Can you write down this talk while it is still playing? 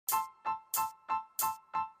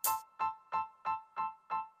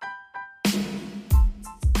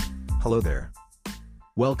Hello there.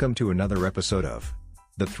 Welcome to another episode of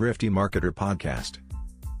the Thrifty Marketer Podcast.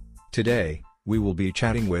 Today, we will be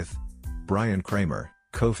chatting with Brian Kramer,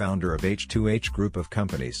 co-founder of H2H Group of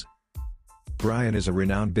Companies. Brian is a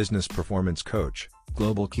renowned business performance coach,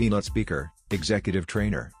 global keynote speaker, executive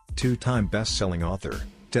trainer, two-time best-selling author,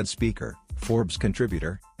 TED speaker, Forbes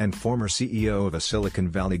contributor, and former CEO of a Silicon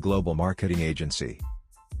Valley global marketing agency.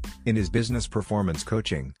 In his business performance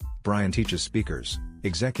coaching, Brian teaches speakers,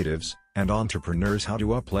 executives, and entrepreneurs how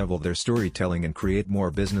to up-level their storytelling and create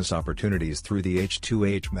more business opportunities through the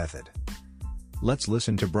H2H method. Let's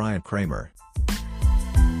listen to Brian Kramer.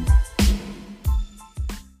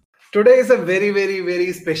 Today is a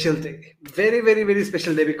very special day. Very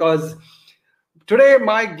special day because today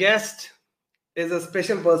my guest is a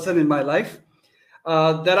special person in my life. There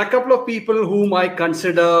are a couple of people whom I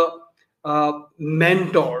consider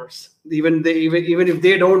mentors. Even if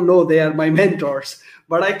they don't know they are my mentors,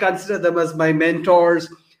 but I consider them as my mentors.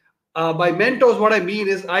 By mentors, what I mean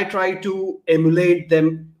is I try to emulate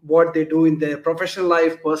them, what they do in their professional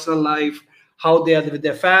life, personal life, how they are with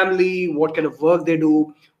their family, what kind of work they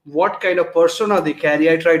do, what kind of persona they carry.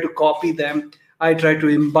 I try to copy them. I try to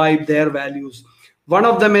imbibe their values. One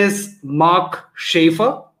of them is Mark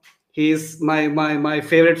Schaefer. He is my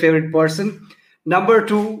favorite person. Number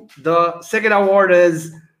two, the second award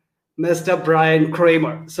is Mr. Brian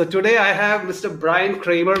Kramer. So today I have Mr. Brian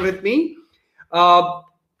Kramer with me. I'm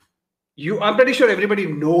pretty sure everybody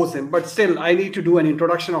knows him, but still I need to do an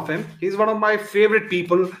introduction of him. He's one of my favorite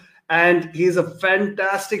people and he's a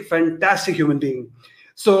fantastic human being.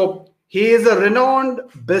 So he is a renowned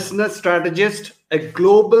business strategist, a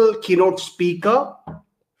global keynote speaker,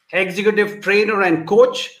 executive trainer and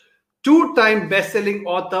coach, two-time best-selling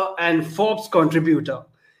author and Forbes contributor.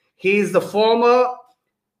 He is the former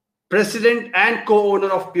president and co-owner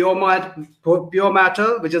of Pure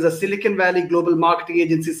Matter, which is a Silicon Valley global marketing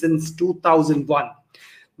agency since 2001.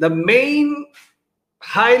 The main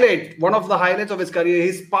highlight, one of the highlights of his career,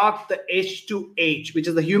 he sparked the H2H, which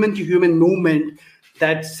is the human-to-human movement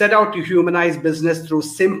that set out to humanize business through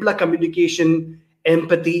simpler communication,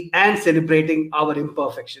 empathy, and celebrating our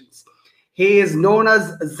imperfections. He is known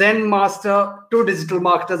as Zen Master to Digital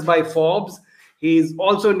Marketers by Forbes. He is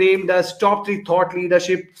also named as top 3 thought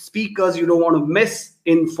leadership speakers you don't want to miss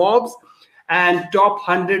in Forbes and top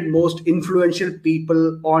 100 most influential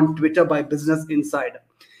people on Twitter by Business Insider.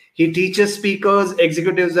 He teaches speakers,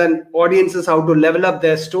 executives, and audiences how to level up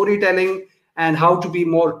their storytelling and how to be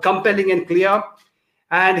more compelling and clear.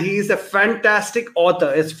 And he is a fantastic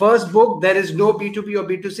author. His first book, There Is No B2B or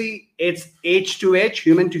B2C, it's H2H,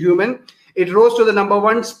 Human to Human. It rose to the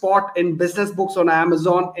 #1 spot in business books on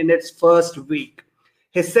Amazon in its first week.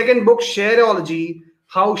 His second book, Shareology,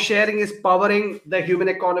 How Sharing is Powering the Human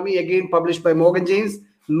Economy, again published by Morgan James,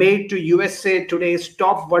 made to USA Today's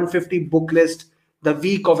top 150 book list the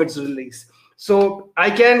week of its release. So I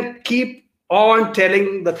can keep on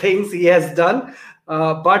telling the things he has done,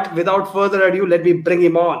 but without further ado, let me bring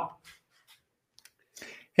him on.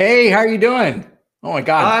 Hey, how are you doing? Oh my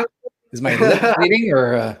God. Is my lip bleeding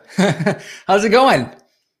or how's it going?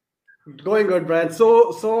 Going good, Brian.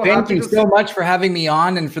 So thank you so much for having me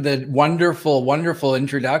on and for the wonderful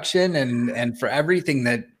introduction and for everything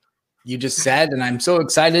that you just said. And I'm so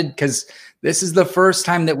excited because this is the first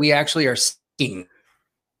time that we actually are speaking.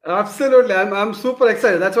 Absolutely. I'm super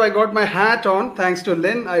excited. That's why I got my hat on. Thanks to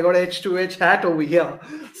Lynn, I got H2H hat over here.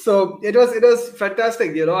 So it was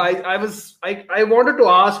fantastic. You know, I wanted to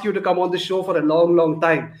ask you to come on the show for a long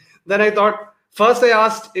time. Then I thought, first I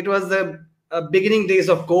asked, it was the beginning days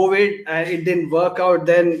of COVID and it didn't work out.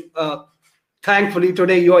 Then thankfully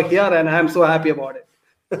today you are here and I'm so happy about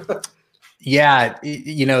it. Yeah,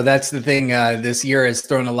 you know, that's the thing. This year has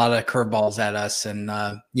thrown a lot of curveballs at us and,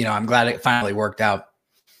 you know, I'm glad it finally worked out.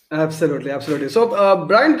 Absolutely. So,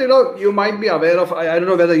 Brian, you know, you might be aware of, I don't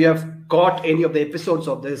know whether you have caught any of the episodes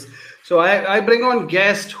of this. So I bring on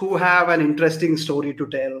guests who have an interesting story to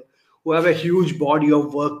tell, who have a huge body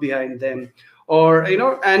of work behind them, or, you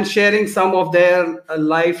know, and sharing some of their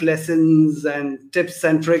life lessons and tips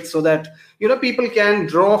and tricks so that, you know, people can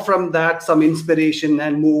draw from that some inspiration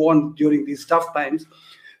and move on during these tough times.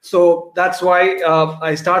 So that's why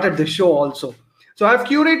I started the show also. So I've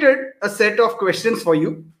curated a set of questions for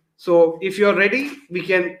you. So if you're ready, we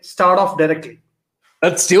can start off directly.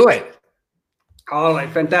 Let's do it. All right,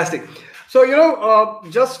 fantastic. So, you know,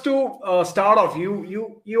 just to start off,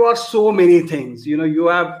 you are so many things. You know, you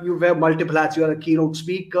wear multiple hats. You are a keynote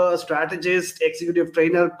speaker, strategist, executive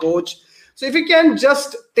trainer, coach. So if you can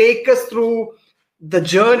just take us through the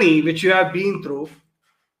journey which you have been through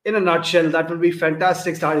in a nutshell, that would be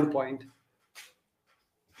fantastic starting point.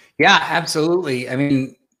 Yeah, absolutely. I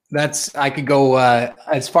mean, I could go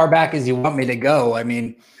as far back as you want me to go. I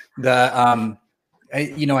mean, I'm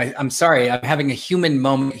sorry, I'm having a human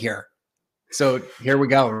moment here. So here we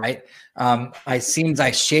go, right? I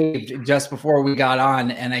shaved just before we got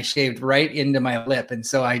on, and I shaved right into my lip. And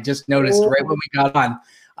so I just noticed right when we got on,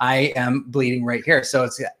 I am bleeding right here. So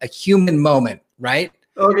it's a human moment, right?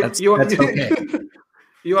 Okay, That's okay.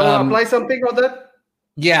 You want to apply something on that?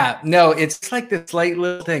 Yeah, no, it's like the slight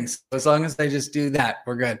little things. As long as I just do that,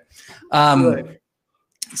 we're good. Right.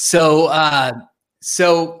 So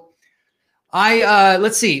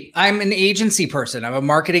let's see. I'm an agency person. I'm a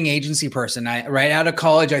marketing agency person. Right out of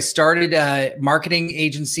college, I started marketing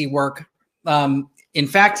agency work. In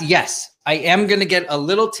fact, yes, I am going to get a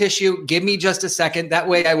little tissue. Give me just a second. That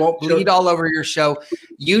way I won't bleed all over your show.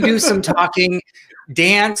 You do some talking,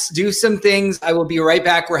 dance, do some things. I will be right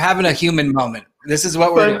back. We're having a human moment. This is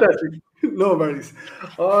what we're doing. No worries.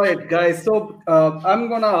 All right, guys. So I'm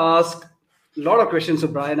going to ask a lot of questions to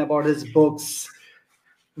Brian about his books,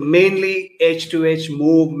 mainly H2H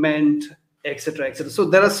movement, etc., etc. So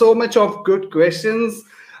there are so much of good questions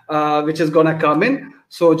which is going to come in.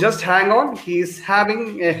 So just hang on. He's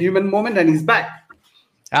having a human moment and he's back.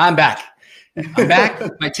 I'm back. I'm back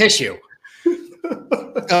with my tissue.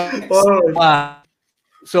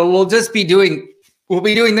 So we'll be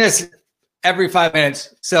doing this every 5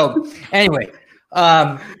 minutes. So anyway,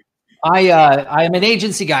 I am an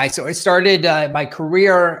agency guy. So I started my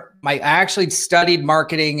career. I actually studied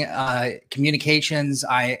marketing, communications.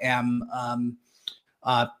 I am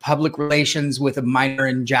public relations with a minor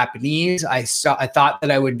in Japanese. I thought that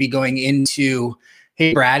I would be going into.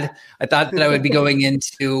 Hey, Brad. I thought that I would be going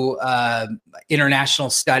into international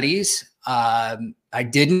studies. I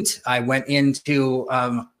didn't. I went into.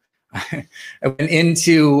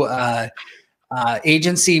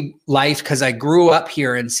 Agency life because I grew up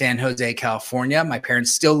here in San Jose, California. My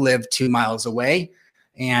parents still live 2 miles away,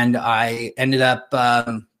 and I ended up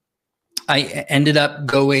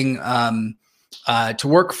going to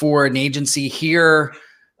work for an agency here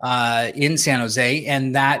in San Jose,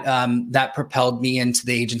 and that propelled me into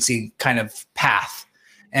the agency kind of path.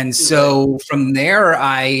 And so from there,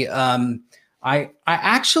 I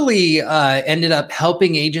actually ended up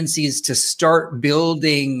helping agencies to start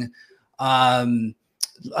building internet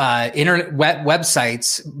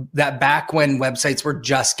websites that back when websites were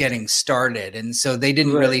just getting started. And so they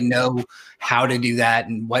didn't really know how to do that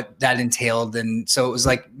and what that entailed. And so it was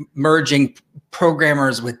like merging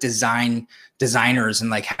programmers with designers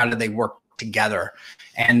and like, how do they work together?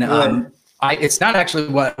 And it's not actually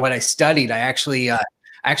what I studied. I actually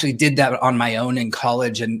did that on my own in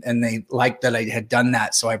college, and they liked that I had done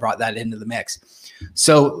that. So I brought that into the mix.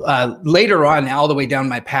 So later on, all the way down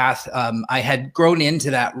my path, I had grown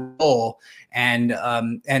into that role. And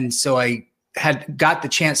so I had got the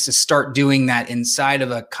chance to start doing that inside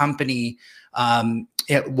of a company. One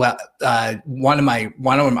of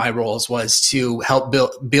my roles was to help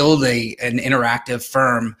build an interactive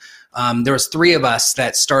firm. There was 3 of us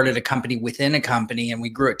that started a company within a company, and we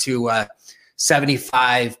grew it to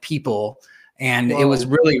 75 people. And it was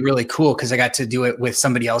really, really cool because I got to do it with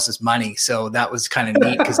somebody else's money. So that was kind of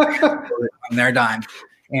neat because on their dime.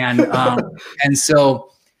 And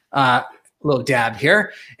so a little dab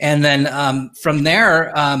here. And then from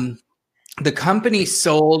there, the company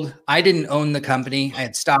sold. I didn't own the company. I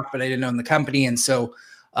had stock, but I didn't own the company. And so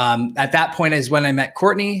at that point is when I met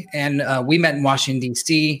Courtney, and we met in Washington,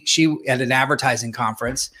 D.C. She at an advertising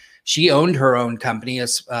conference. She owned her own company, a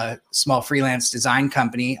small freelance design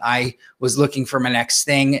company. I was looking for my next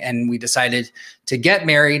thing, and we decided to get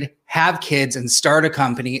married, have kids, and start a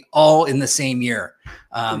company all in the same year.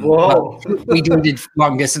 We did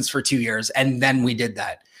long distance for 2 years, and then we did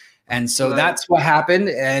that. And so that's what happened.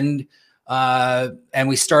 And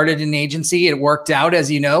we started an agency. It worked out,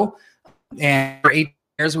 as you know. And for 8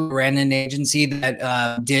 years, we ran an agency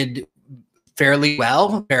that did fairly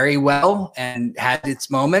well, very well, and had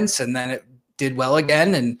its moments, and then it did well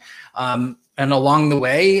again. And along the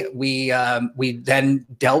way, we then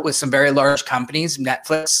dealt with some very large companies: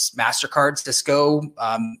 Netflix, MasterCard, Cisco,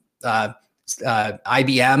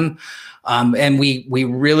 IBM, and we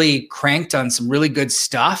really cranked on some really good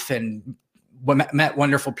stuff and met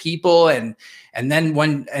wonderful people, and then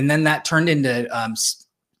that turned into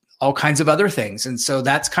all kinds of other things. And so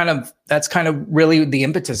that's kind of really the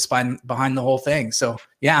impetus behind the whole thing. So,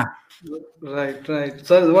 yeah. Right.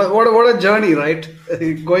 So what a journey, right?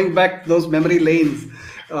 Going back those memory lanes,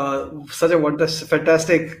 such a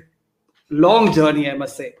fantastic, long journey, I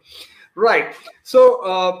must say. Right. So,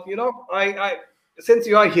 I since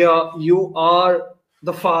you are here, you are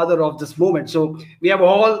the father of this movement. So we have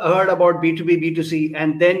all heard about B2B, B2C,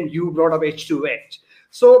 and then you brought up H2H.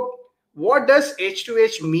 So what does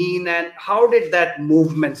H2H mean, and how did that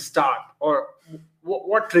movement start, or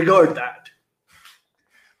what triggered that?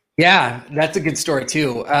 Yeah, that's a good story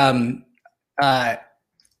too. I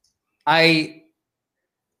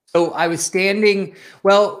was standing,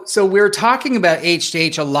 so we were talking about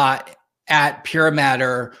H2H a lot at Pure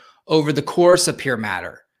Matter over the course of Pure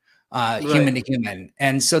Matter, human to human.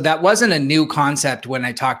 And so that wasn't a new concept when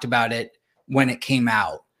I talked about it when it came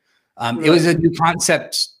out. It was a new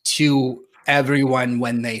concept to everyone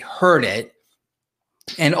when they heard it.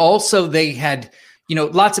 And also they had,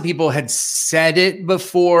 lots of people had said it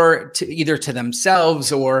before, to either to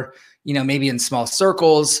themselves or, maybe in small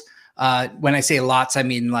circles. When I say lots, I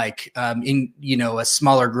mean like in a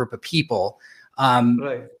smaller group of people.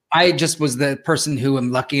 I just was the person who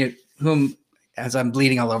am lucky, as I'm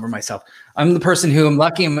bleeding all over myself, I'm the person who am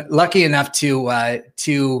lucky enough to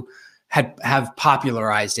have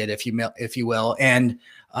popularized it, if you will. And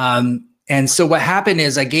so what happened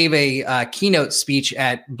is I gave a keynote speech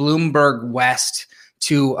at Bloomberg West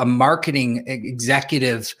to a marketing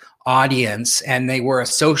executive audience, and they were a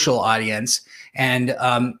social audience. And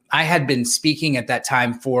I had been speaking at that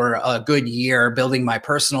time for a good year, building my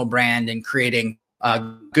personal brand and creating a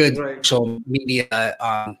good social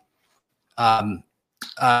media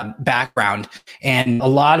background. And a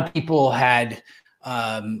lot of people had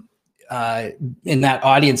in that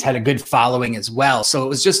audience had a good following as well. So it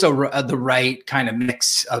was just the right kind of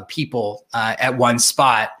mix of people at one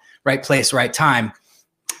spot, right place, right time.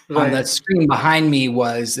 On the screen behind me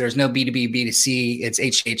there's no B2B, B2C, it's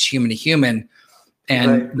H2H, human to human.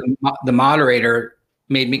 And the moderator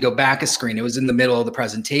made me go back a screen. It was in the middle of the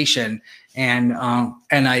presentation. And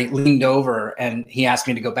I leaned over, and he asked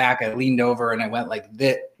me to go back. I leaned over and I went like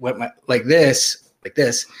this,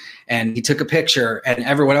 and he took a picture, and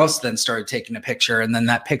everyone else then started taking a picture. And then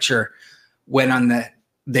that picture went on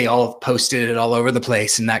they all posted it all over the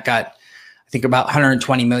place. And that got, I think, about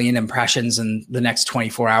 120 million impressions in the next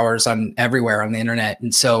 24 hours on everywhere on the internet.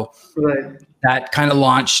 And so that kind of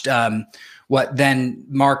launched what then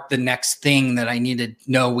marked the next thing that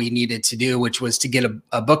we needed to do, which was to get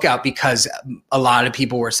a book out, because a lot of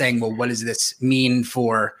people were saying, well, what does this mean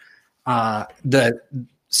for the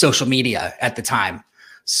social media at the time?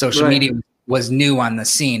 Social media was new on the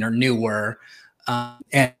scene, or newer.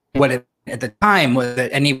 And what it at the time was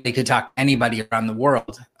that anybody could talk to anybody around the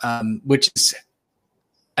world, which is,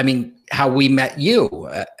 how we met you.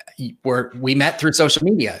 We met through social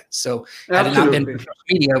media. So had it not been for social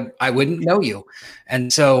media, I wouldn't know you.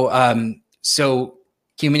 And so,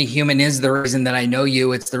 human to human is the reason that I know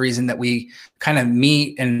you. It's the reason that we kind of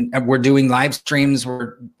meet, and we're doing live streams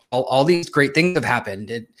where all these great things have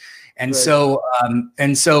happened. So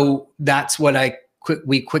that's what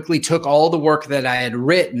we quickly took all the work that I had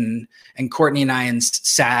written, and Courtney and I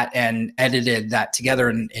sat and edited that together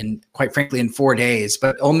in quite frankly in 4 days,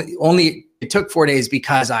 but only it took 4 days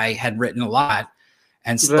because I had written a lot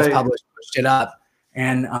and self-published, pushed it up.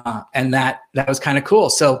 And that was kind of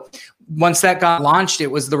cool. So once that got launched,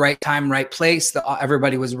 it was the right time, right place.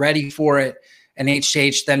 Everybody was ready for it. And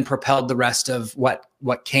H2H then propelled the rest of what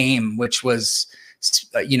came, which was,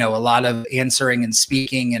 a lot of answering and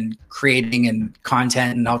speaking and creating and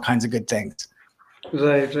content and all kinds of good things.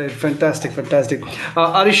 Right. Fantastic.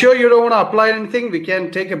 Are you sure you don't want to apply anything? We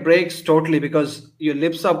can take a break totally, because your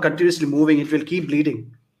lips are continuously moving. It will keep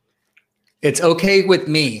bleeding. It's okay with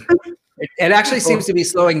me. It actually seems to be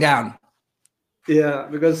slowing down. Yeah,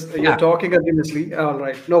 because you're talking continuously. All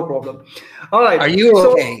right, no problem. All right. Are you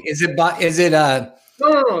okay? Is it?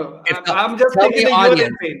 No. I'm just thinking the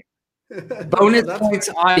audience. Bonus points,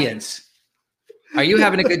 audience. Are you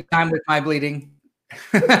having a good time with my bleeding?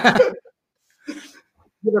 Give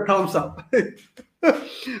a thumbs up.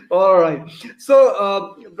 All right.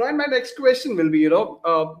 So, Brian, my next question will be,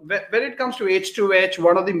 when it comes to H2H,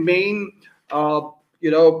 one of the main,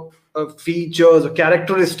 features or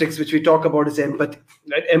characteristics which we talk about is empathy.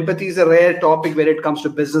 Right? Empathy is a rare topic when it comes to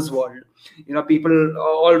business world. People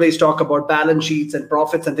always talk about balance sheets and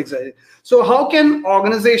profits and things like that. So how can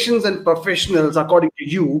organizations and professionals, according to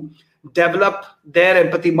you, develop their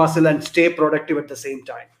empathy muscle and stay productive at the same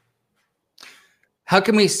time? How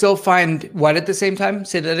can we still find what at the same time?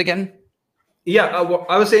 Say that again. Yeah,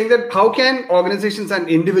 I was saying that how can organizations and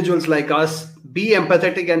individuals like us be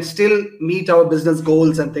empathetic and still meet our business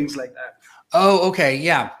goals and things like that? Oh, okay.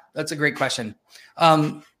 Yeah, that's a great question.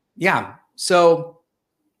 Yeah. So,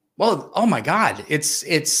 well, oh my God,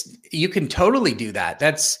 you can totally do that.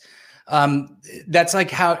 That's, that's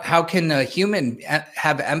like how can a human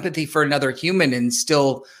have empathy for another human and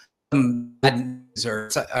still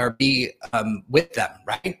or be with them,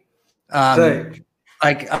 right? Right.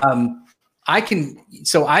 Like I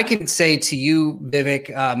can say to you,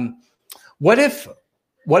 Vivek, what if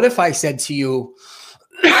I said to you,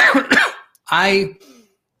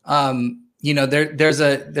 there's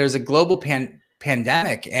a global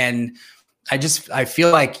pandemic, and I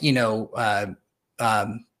feel like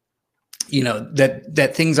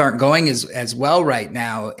that things aren't going as well right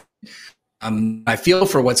now. I feel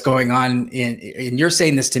for what's going on and you're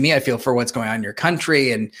saying this to me, I feel for what's going on in your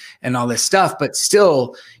country and all this stuff, but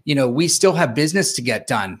still, we still have business to get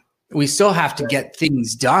done. We still have to get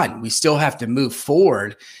things done. We still have to move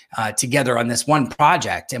forward together on this one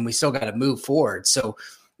project, and we still got to move forward. So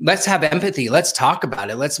let's have empathy. Let's talk about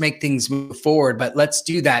it. Let's make things move forward, but let's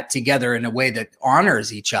do that together in a way that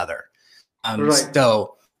honors each other.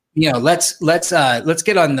 So, let's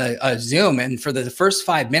get on the Zoom, and for the first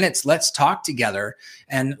 5 minutes, let's talk together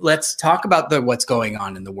and let's talk about what's going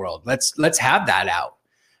on in the world. Let's have that out.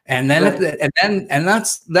 And then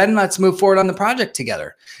let's move forward on the project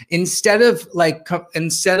together instead of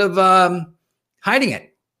hiding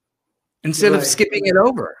it, instead of skipping it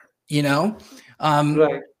over,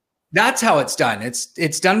 That's how it's done.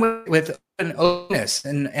 It's done with an openness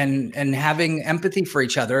and having empathy for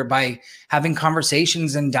each other by having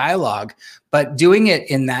conversations and dialogue, but doing it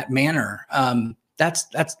in that manner. That's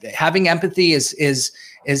having empathy is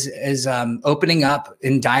opening up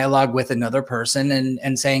in dialogue with another person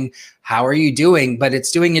and saying, how are you doing? But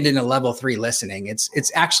it's doing it in a level 3 listening.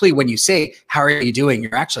 It's actually, when you say, how are you doing?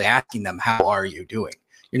 You're actually asking them, how are you doing?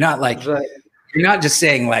 You're not you're not just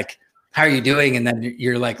saying like, how are you doing? And then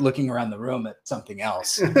you're like looking around the room at something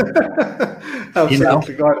else.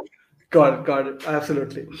 Absolutely. Got it.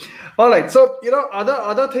 Absolutely. All right. So,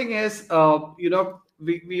 other thing is,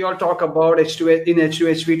 we all talk about H2H. In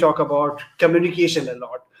H2H, we talk about communication a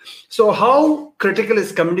lot. So how critical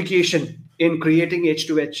is communication in creating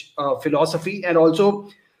H2H philosophy? And also,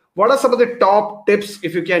 what are some of the top tips,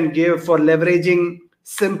 if you can give, for leveraging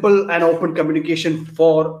simple and open communication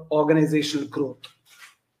for organizational growth?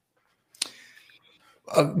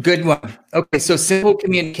 A good one. Okay, so simple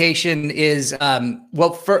communication is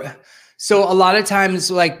so a lot of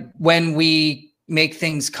times, like when we make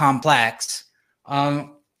things complex,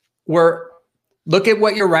 look at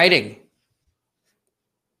what you're writing.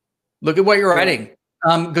 Look at what you're writing.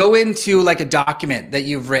 Go into like a document that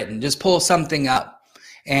you've written. Just pull something up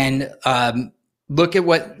and look at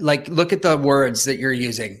the words that you're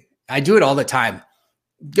using. I do it all the time.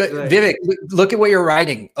 Vivek, look at what you're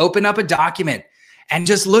writing. Open up a document and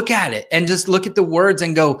just look at it and just look at the words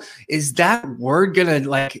and go, is that word going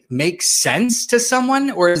to make sense to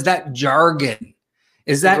someone, or is that jargon?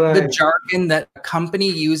 Is that the jargon that a company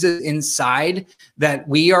uses inside that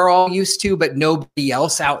we are all used to, but nobody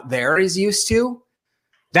else out there is used to?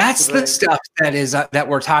 That's the stuff that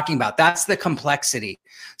we're talking about. That's the complexity.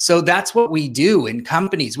 So that's what we do in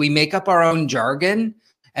companies. We make up our own jargon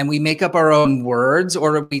and we make up our own words,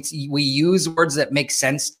 or we use words that make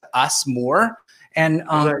sense to us more. And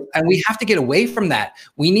we have to get away from that.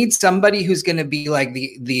 We need somebody who's going to be like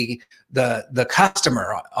the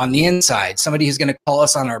customer on the inside, somebody who's going to call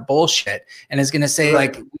us on our bullshit and is going to say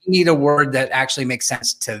like, we need a word that actually makes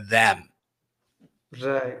sense to them.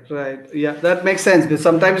 Right. Yeah, that makes sense. Because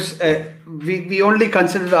sometimes we only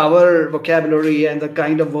consider our vocabulary and the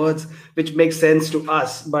kind of words which make sense to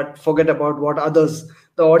us, but forget about what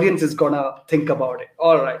the audience is going to think about it.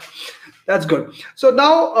 All right. That's good. So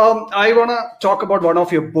now I want to talk about one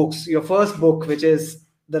of your books, your first book, which is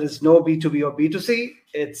There Is No B2B or B2C.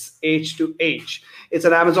 It's H2H. It's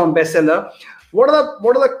an Amazon bestseller. What are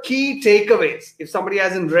the key takeaways? If somebody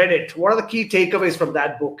hasn't read it, what are the key takeaways from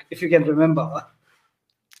that book, if you can remember?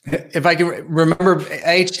 If I can remember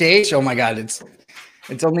H2H, oh my God, it's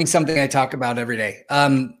only something I talk about every day.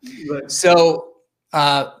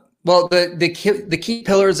 Well, the key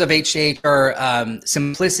pillars of H2H are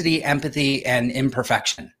simplicity, empathy, and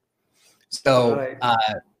imperfection. So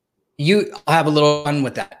you have a little fun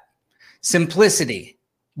with that. Simplicity.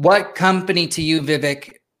 What company to you,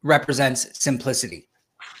 Vivek, represents simplicity?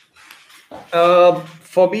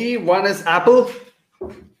 For me, one is Apple.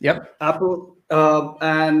 Yep. Apple.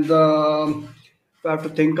 And if I have to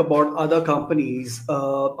think about other companies,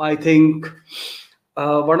 I think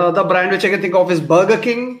one other brand which I can think of is Burger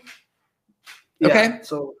King. Yeah, okay.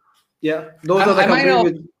 So, those are the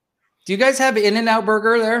companies. Do you guys have In-N-Out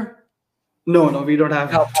Burger there? No, we don't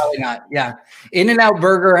have. No, probably not. Yeah. In-N-Out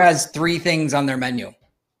Burger has 3 things on their menu.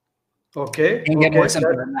 Okay. And get more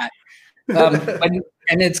simple than that.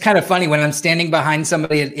 And it's kind of funny when I'm standing behind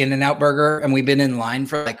somebody at In-N-Out Burger and we've been in line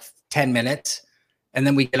for like 10 minutes, and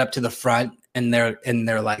then we get up to the front and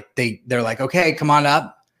they're like, they're like, okay, come on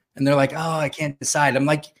up. And they're like, oh, I can't decide. I'm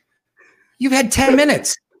like, you've had 10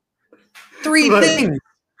 minutes, 3 things.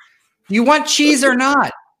 You want cheese or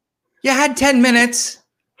not? You had 10 minutes.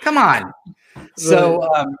 Come on. So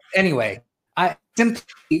anyway, I think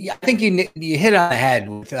you hit on the head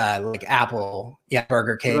with like Apple,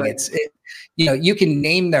 Burger King. Right. You can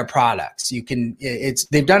name their products.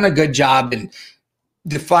 They've done a good job in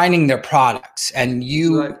defining their products, and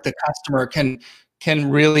the customer can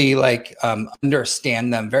really like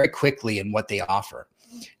understand them very quickly in what they offer.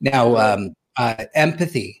 Now,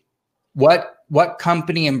 empathy. What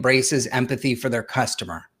company embraces empathy for their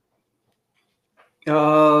customer?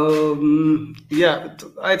 I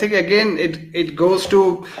think again it goes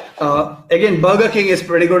to again, Burger King is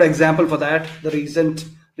pretty good example for that. The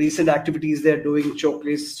recent activities they're doing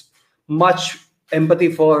showcase much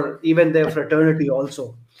empathy for even their fraternity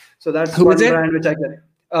also. So that's one brand which I can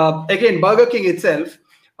again, Burger King itself,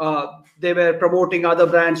 they were promoting other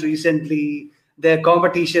brands recently. Their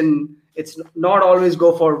competition, it's not always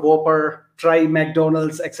go for Whopper, try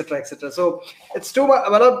McDonald's, etc., etc. So it's too much.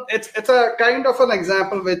 Well, it's a kind of an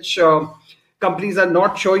example which companies are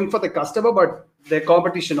not showing for the customer, but their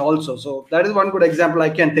competition also. So that is one good example I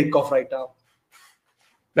can think of right now.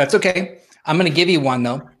 That's okay. I'm going to give you one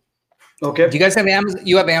though. Okay. Do you guys have Amazon?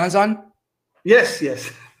 You have Amazon? Yes.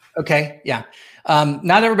 Okay. Yeah.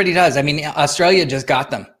 Not everybody does. I mean, Australia just got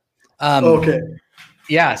them. Okay.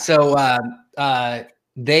 Yeah. So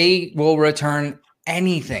they will return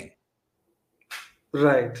anything.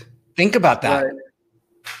 Right. Think about that.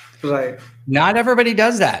 Right. Not everybody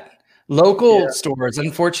does that. Local stores,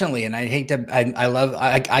 unfortunately, and I hate to,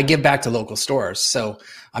 I give back to local stores, so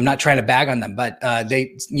I'm not trying to bag on them, but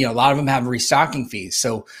they, a lot of them have restocking fees.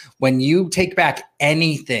 So when you take back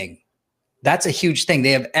anything, that's a huge thing.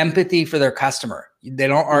 They have empathy for their customer. They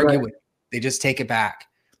don't argue with it. They just take it back.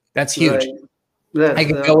 That's huge. Right. I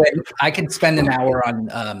can go in. I can spend an hour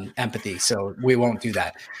on empathy, so we won't do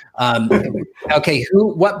that. Okay,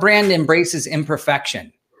 what brand embraces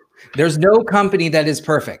imperfection? There's no company that is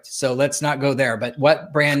perfect, so let's not go there. But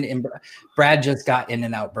what brand? Brad just got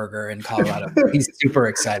In-N-Out Burger in Colorado. He's super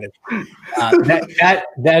excited.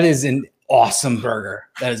 That is an awesome burger.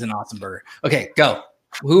 That is an awesome burger. Okay, go.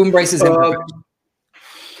 Who embraces imperfection?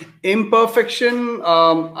 Imperfection.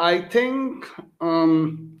 I think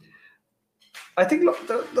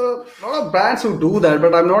the lot of brands who do that,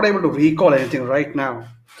 but I'm not able to recall anything right now.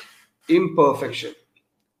 Imperfection.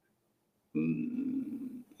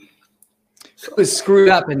 It was screwed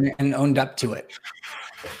up and owned up to it.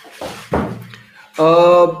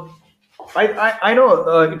 I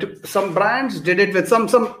know some brands did it with some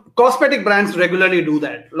cosmetic brands regularly do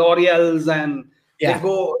that. L'Oreal's and they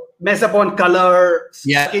go mess up on color,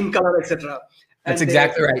 skin color, etc. That's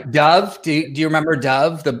exactly right. Dove, do you remember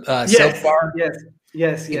Dove, the soap bar?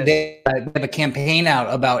 Yes. They have a campaign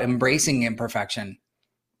out about embracing imperfection.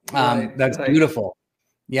 That's beautiful.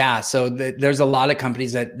 Yeah, so there's a lot of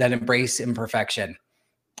companies that embrace imperfection.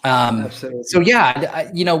 Absolutely. So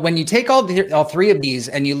when you take all three of these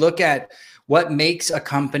and you look at what makes a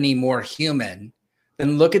company more human,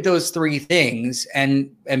 then look at those three things and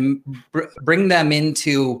bring them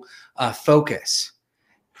into focus.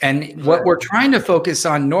 And what we're trying to focus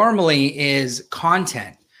on normally is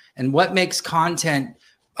content and what makes content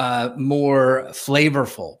more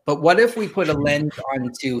flavorful. But what if we put a lens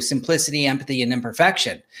onto simplicity, empathy, and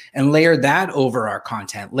imperfection and layer that over our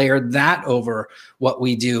content, layer that over what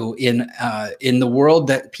we do in the world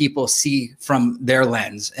that people see from their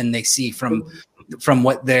lens and they see from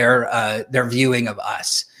what their viewing of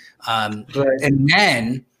us. And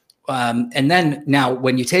then now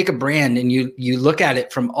when you take a brand and you look at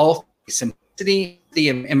it from all simplicity, the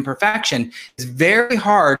imperfection, it's very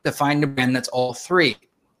hard to find a brand that's all three.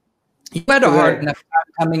 You had a hard enough time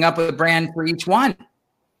coming up with a brand for each one.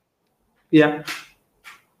 Yeah.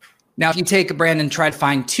 Now, if you take a brand and try to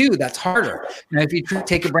find two, that's harder. Now, if you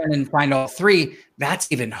take a brand and find all three,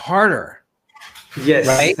 that's even harder. Yes,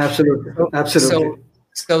 right? Absolutely.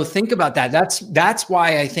 So think about that. That's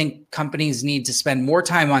why I think companies need to spend more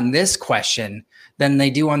time on this question than they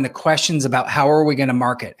do on the questions about how are we going to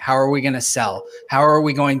market, how are we going to sell, how are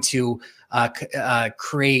we going to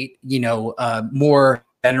create, more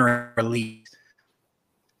generate leads.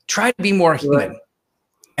 Try to be more human,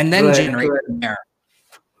 and then generate from there.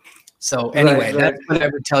 So anyway, that's what I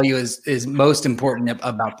would tell you is most important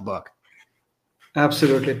about the book.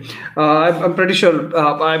 Absolutely. I'm pretty sure.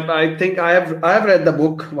 I think I have read the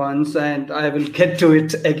book once, and I will get to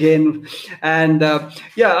it again. And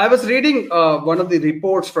yeah, I was reading one of the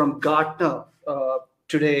reports from Gartner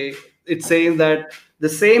today. It's saying that the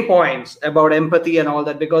same points about empathy and all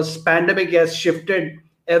that, because pandemic has shifted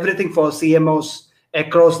everything for CMOs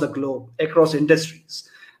across the globe, across industries.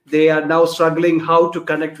 They are now struggling how to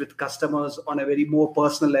connect with customers on a very more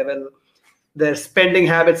personal level. Their spending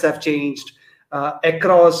habits have changed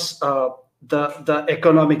across the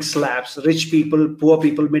economic slabs. Rich people, poor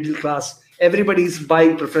people, middle class, everybody's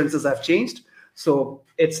buying preferences have changed. So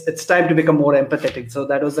it's time to become more empathetic. So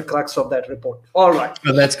that was the crux of that report. All right.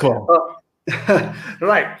 Oh, that's cool.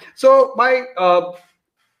 Right. So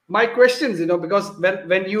my questions, because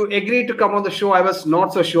when you agreed to come on the show, I was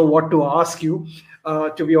not so sure what to ask you,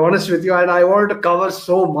 to be honest with you, and I wanted to cover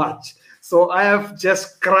so much. So I have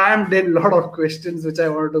just crammed in a lot of questions which I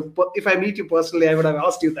wanted to put. If I meet you personally, I would have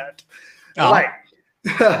asked you that. Oh. Right.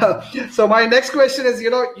 So my next question is,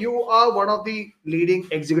 you are one of the leading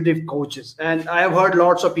executive coaches, and I have heard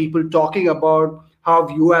lots of people talking about how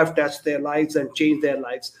you have touched their lives and changed their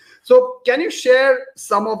lives. So can you share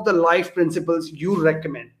some of the life principles you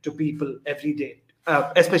recommend to people every day,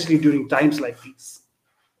 especially during times like these?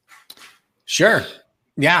 Sure.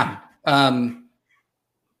 Yeah.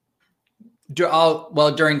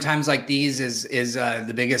 Well, during times like these is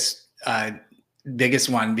the biggest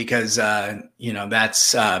one, because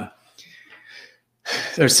that's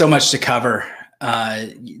there's so much to cover.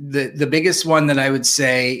 The biggest one that I would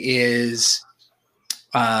say is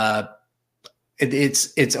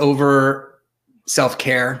it's over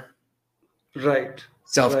self-care. Right.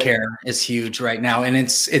 Self-care is huge right now, and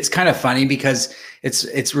it's kind of funny because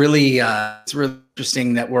it's really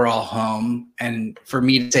interesting that we're all home, and for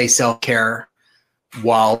me to say self-care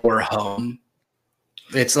while we're home,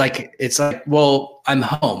 it's like, well, I'm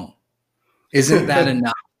home. Isn't that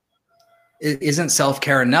enough? Isn't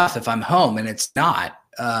self-care enough if I'm home? And it's not,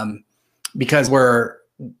 because we're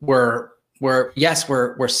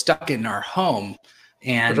stuck in our home,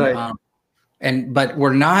 and right. But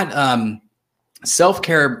we're not.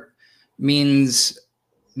 Self-care means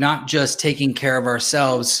not just taking care of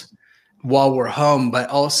ourselves while we're home, but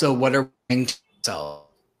also what are we doing to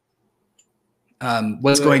ourselves?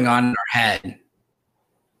 What's going on in our head?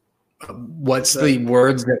 What's the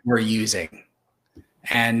words that we're using?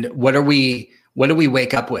 And what do we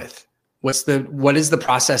wake up with? What is the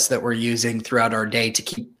process that we're using throughout our day to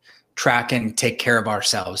keep track and take care of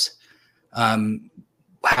ourselves?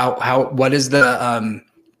 What is the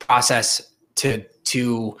process to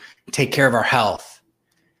take care of our health?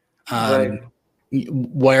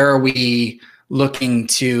 Where are we looking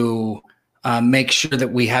to make sure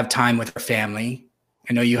that we have time with our family?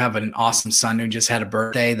 I know you have an awesome son who just had a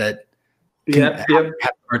birthday. Happy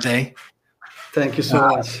birthday. Thank you so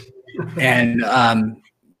much. And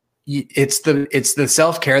it's the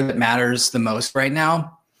self-care that matters the most right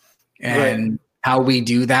now. And how we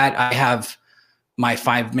do that, I have my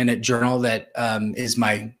 5-minute journal that is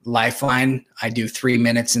my lifeline. I do 3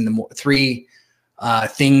 minutes three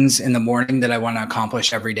things in the morning that I want to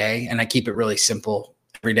accomplish every day, and I keep it really simple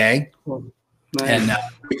every day. Cool. Nice. And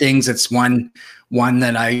things. It's one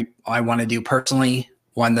that I want to do personally,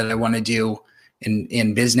 one that I want to do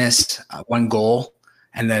in business, one goal,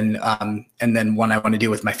 and then one I want to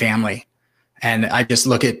do with my family. And I just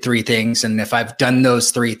look at 3 things, and if I've done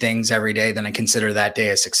those 3 things every day, then I consider that day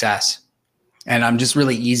a success. And I'm just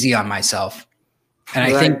really easy on myself. And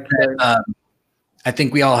I think that I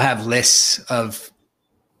think we all have lists of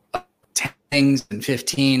 10 things and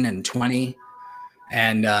 15 and 20.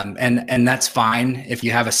 And that's fine if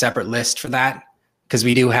you have a separate list for that, because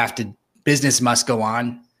we do have to, business must go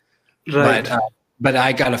on. Right. But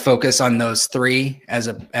I got to focus on those 3 as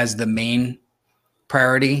the main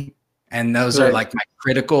priority. And those are like my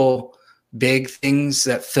critical big things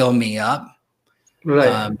that fill me up.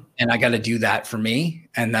 Right. And I got to do that for me.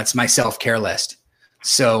 And that's my self-care list.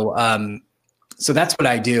 So that's what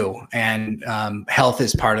I do. And health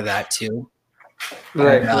is part of that too.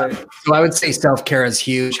 Right. So I would say self-care is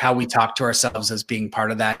huge. How we talk to ourselves as being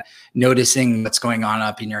part of that, noticing what's going on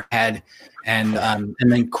up in your head, and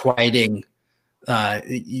then quieting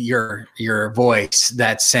your voice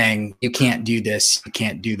that's saying, you can't do this, you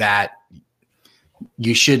can't do that.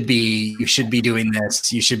 You should be doing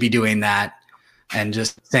this, you should be doing that. And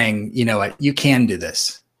just saying, you know what, you can do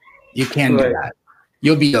this. You can do that.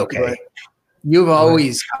 You'll be okay. Right. You've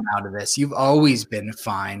always come out of this. You've always been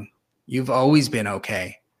fine. You've always been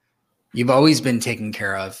okay. You've always been taken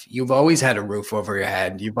care of. You've always had a roof over your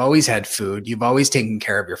head. You've always had food. You've always taken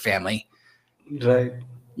care of your family. Right.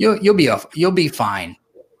 You'll be fine.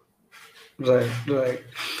 Right.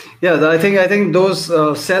 Yeah, I think those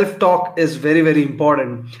self-talk is very, very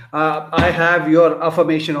important. I have your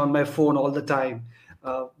affirmation on my phone all the time,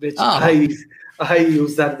 which Oh, I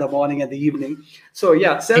use that in the morning and the evening. So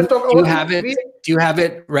yeah, do self-talk. you have it? Do you have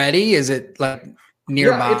it ready? Is it like Yeah,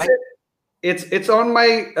 nearby? it's on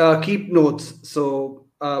my keep notes. So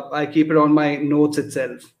I keep it on my notes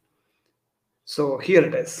itself. So here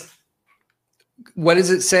it is. What does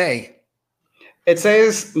it say? It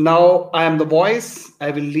says, "Now I am the voice. I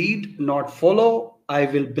will lead, not follow. I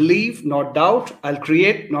will believe, not doubt. I'll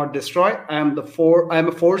create, not destroy. I am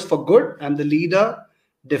a force for good. I'm the leader.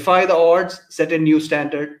 Defy the odds. Set a new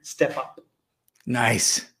standard. Step up."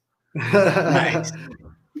 Nice. Nice.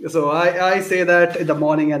 So I say that in the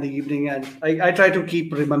morning and the evening, and I try to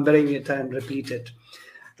keep remembering it and repeat it.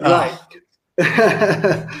 Right.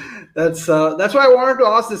 Oh, That's why I wanted to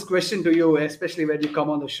ask this question to you, especially when you come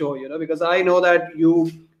on the show. Because I know that you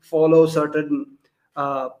follow certain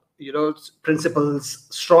principles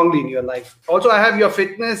strongly in your life. Also, I have your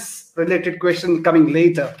fitness related question coming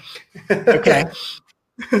later. okay.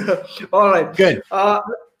 All right. Good.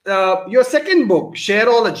 Your second book,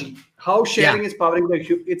 Shareology: How Yeah. Sharing is Powering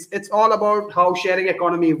it's all about how sharing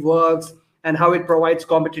economy works and how it provides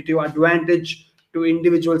competitive advantage to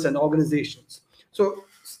individuals and organizations. So,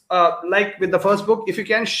 like with the first book, if you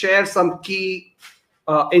can share some key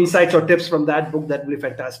insights or tips from that book, that would be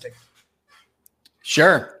fantastic.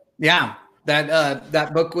 Sure. Yeah.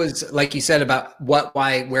 That book was, like you said, about what,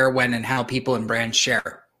 why, where, when, and how people and brands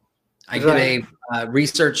share. I did a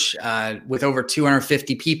research with over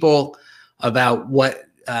 250 people about what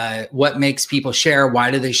makes people share,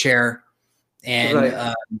 why do they share, and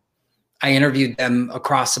I interviewed them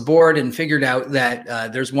across the board and figured out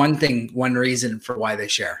that there's one reason for why they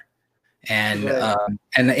share, and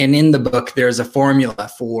in the book there's a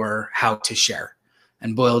formula for how to share,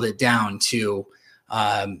 and boiled it down to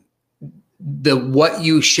what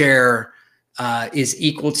you share is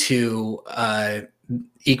equal to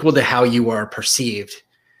how you are perceived.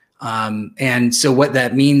 And so what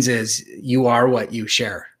that means is you are what you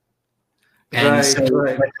share. And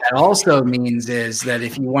what that also means is that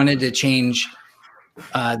if you wanted to change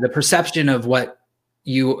the perception of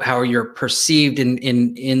how you're perceived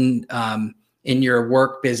in your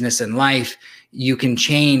work, business, and life, you can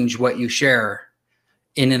change what you share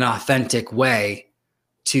in an authentic way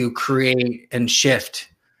to create and shift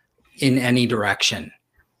in any direction.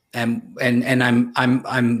 And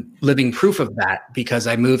I'm living proof of that, because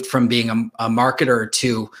I moved from being a marketer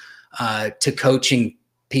to coaching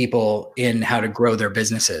people in how to grow their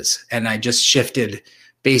businesses. And I just shifted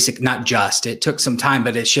it took some time,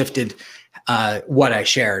 but it shifted what I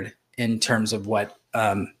shared in terms of what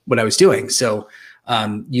I was doing. So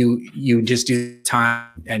you just do time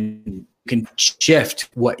and you can shift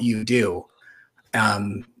what you do.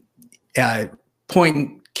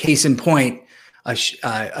 Case in point, a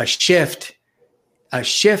shift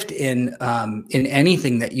in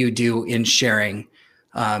anything that you do in sharing,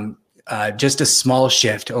 just a small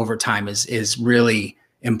shift over time is really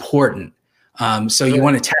important. So you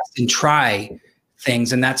want to test and try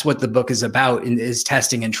things, and that's what the book is about, is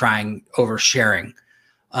testing and trying over sharing.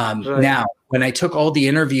 Now, when I took all the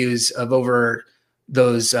interviews of over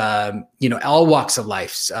those, all walks of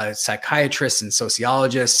life, psychiatrists and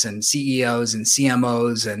sociologists and CEOs and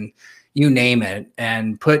CMOs and you name it,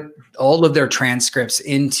 and put all of their transcripts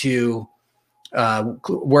into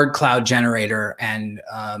word cloud generator, and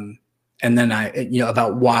then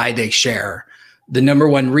about why they share. The number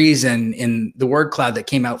one reason in the word cloud that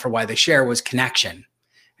came out for why they share was connection.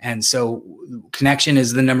 And so connection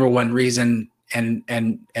is the number one reason, and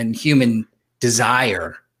human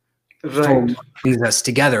desire for brings us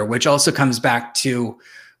together, which also comes back to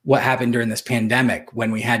what happened during this pandemic,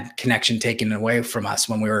 when we had connection taken away from us,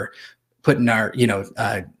 when we were putting our,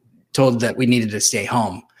 told that we needed to stay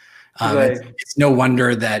home. It's no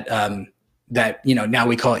wonder that now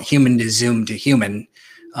we call it human to Zoom to human,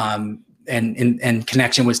 and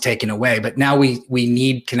connection was taken away. But now we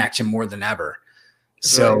need connection more than ever.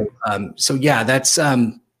 So yeah, that's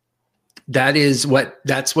what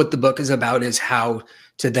the book is about, is how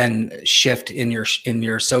to then shift in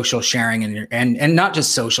your social sharing and not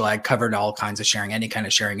just social. I covered all kinds of sharing, any kind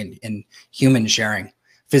of sharing, in human sharing,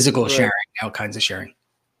 physical sharing, all kinds of sharing.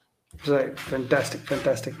 Right.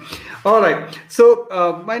 Fantastic. All right.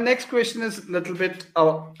 So my next question is a little bit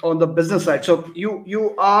on the business side. So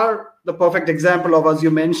you are the perfect example of, as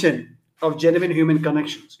you mentioned, of genuine human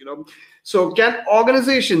connections. So can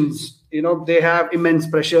organizations, they have immense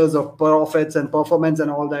pressures of profits and performance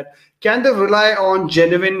and all that. Can they rely on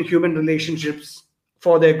genuine human relationships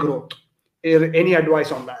for their growth? Any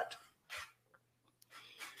advice on that?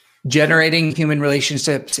 Generating human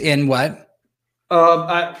relationships in what?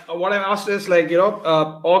 What I asked is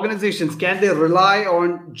organizations, can they rely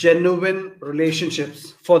on genuine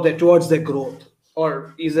relationships towards their growth,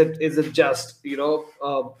 or is it just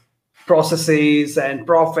processes and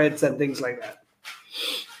profits and things like that?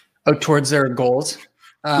 Oh, towards their goals.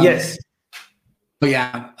 Yes.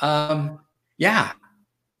 Yeah.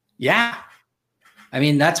 Yeah. I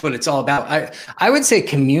mean, that's what it's all about. I would say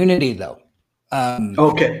community, though.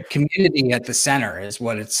 Okay. Community at the center is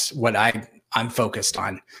what I'm focused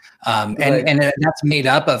on. Right. And that's made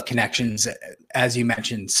up of connections, as you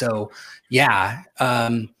mentioned. So yeah,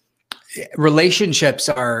 relationships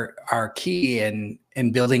are key in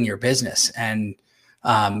building your business. And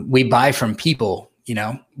we buy from people,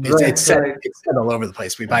 it's said all over the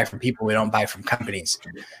place. We buy from people. We don't buy from companies.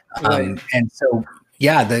 Right. And so,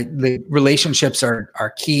 yeah, the relationships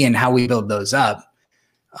are key, and how we build those up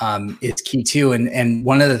is key too. And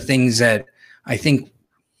one of the things that I think,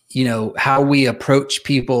 how we approach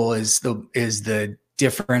people is the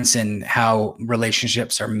difference in how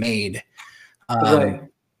relationships are made. Right.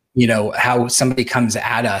 How somebody comes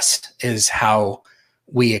at us is how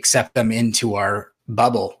we accept them into our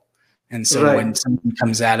bubble. And so when somebody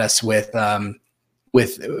comes at us with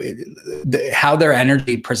how their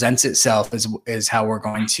energy presents itself is how we're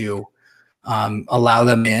going to allow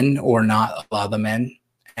them in or not allow them in,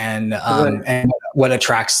 and what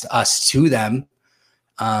attracts us to them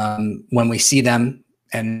when we see them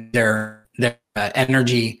and their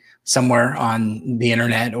energy somewhere on the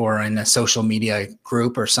internet or in a social media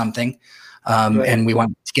group or something, and we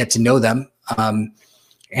want to get to know them.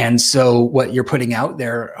 And so what you're putting out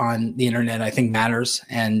there on the internet, I think, matters.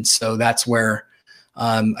 And so that's where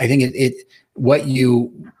I think what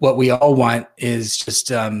we all want is just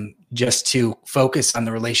to focus on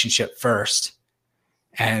the relationship first,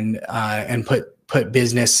 and put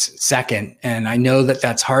business second. And I know that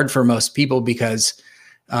that's hard for most people because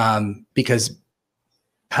there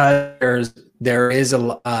is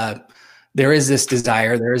this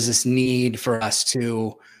desire, there is this need for us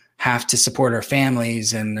to have to support our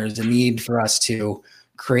families, and there's a need for us to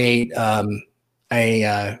create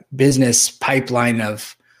a business pipeline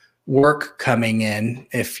of work coming in.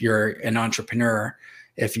 If you're an entrepreneur,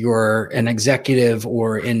 if you're an executive,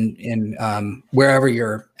 or in wherever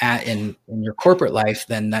you're at in your corporate life,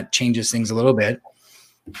 then that changes things a little bit.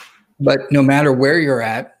 But no matter where you're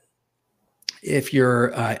at, if you're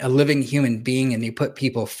a living human being and you put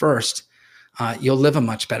people first, you'll live a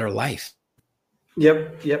much better life.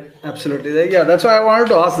 Yep, absolutely. Yeah, that's why I wanted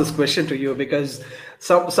to ask this question to you, because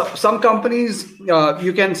some companies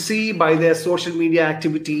you can see by their social media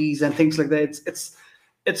activities and things like that.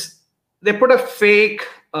 It's they put a fake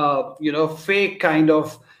kind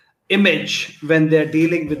of image when they're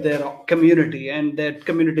dealing with their community and their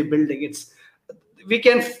community building. We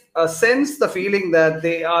can sense the feeling that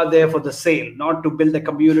they are there for the sale, not to build a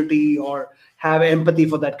community or have empathy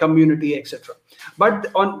for that community, etc. But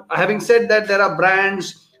on having said that, there are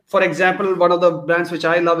brands. For example, one of the brands which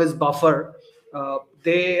I love is Buffer.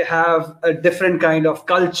 They have a different kind of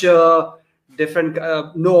culture, different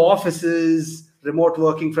no offices, remote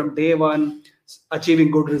working from day one,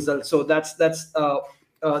 achieving good results. So that's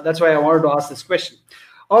why I wanted to ask this question.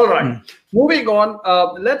 All right, moving on.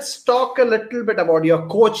 Let's talk a little bit about your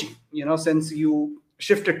coaching. Since you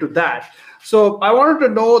shifted to that, so I wanted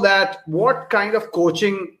to know that what kind of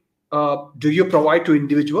coaching do you provide to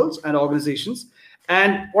individuals and organizations,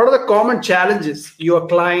 and what are the common challenges your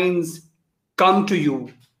clients come to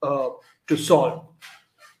you to solve?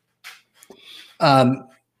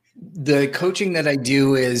 The coaching that I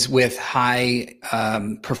do is with high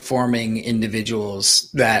performing individuals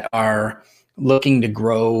that are looking to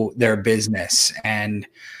grow their business, and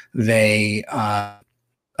they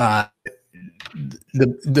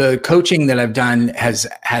the coaching that I've done has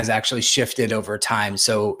actually shifted over time.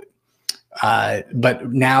 So,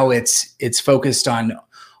 but now it's focused on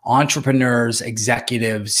entrepreneurs,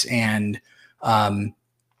 executives, and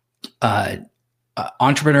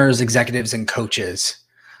coaches.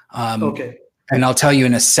 Okay. And I'll tell you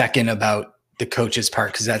in a second about the coaches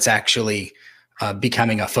part, because that's actually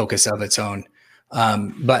becoming a focus of its own.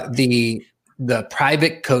 But the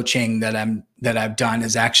private coaching that I've done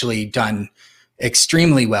is actually done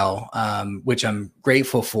extremely well, which I'm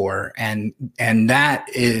grateful for. And that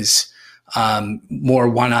is more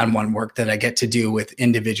one-on-one work that I get to do with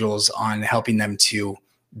individuals on helping them to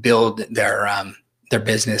build their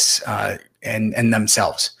business and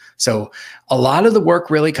themselves. So a lot of the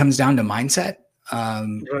work really comes down to mindset.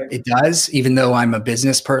 It does, even though I'm a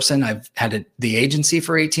business person. I've had the agency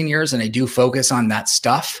for 18 years and I do focus on that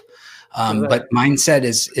stuff. But mindset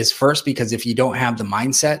is first, because if you don't have the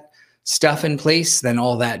mindset stuff in place, then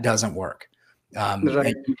all that doesn't work.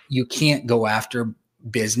 And you can't go after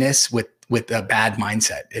business with a bad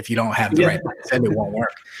mindset. If you don't have the right mindset, it won't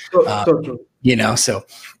work. So true. You know, so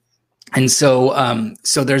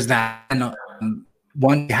there's that. And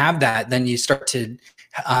once you have that, then you start to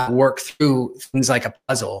work through things like a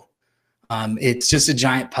puzzle. It's just a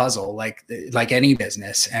giant puzzle, like any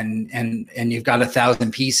business, and you've got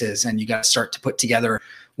 1,000 pieces, and you got to start to put together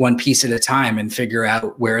one piece at a time and figure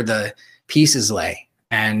out where the pieces lay.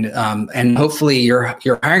 And hopefully you're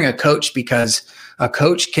hiring a coach, because a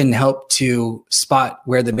coach can help to spot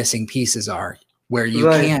where the missing pieces are, where you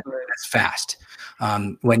can't as fast.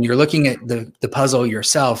 When you're looking at the puzzle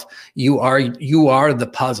yourself, you are the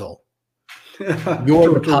puzzle.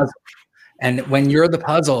 You're the puzzle. And when you're the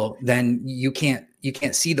puzzle, then you can't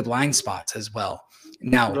see the blind spots as well.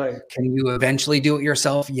 Now, can you eventually do it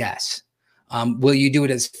yourself? Yes. Will you do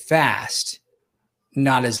it as fast?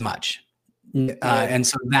 Not as much. And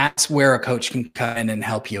so that's where a coach can come in and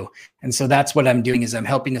help you. And so that's what I'm doing, is I'm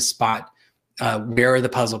helping to spot where are the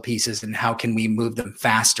puzzle pieces and how can we move them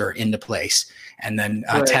faster into place, and then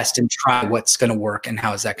test and try what's going to work and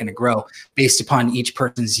how is that going to grow based upon each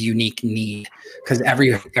person's unique need, because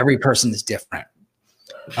every person is different.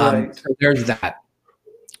 So there's that.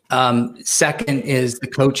 Second is the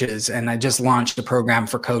coaches, and I just launched a program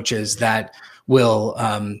for coaches that will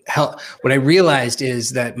help. What I realized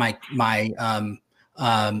is that my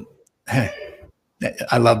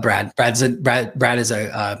I love Brad. Brad is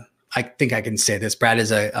I think I can say this. Brad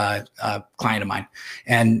is a client of mine,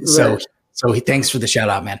 and so he thanks for the shout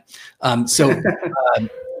out, man. The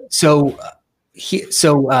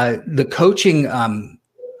coaching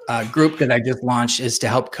group that I just launched is to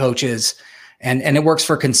help coaches, and it works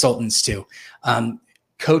for consultants too.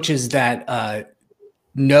 Coaches that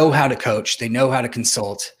know how to coach, they know how to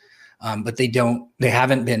consult, but they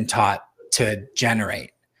haven't been taught to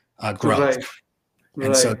generate growth.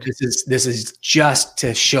 And so this is just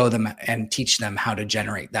to show them and teach them how to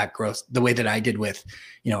generate that growth the way that I did with,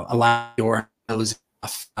 allow your nose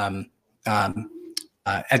off.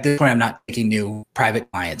 At this point, I'm not taking new private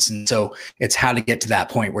clients. And so it's how to get to that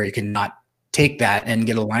point where you can not take that and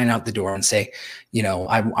get a line out the door and say,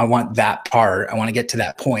 I want that part. I want to get to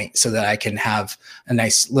that point so that I can have a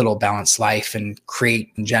nice little balanced life and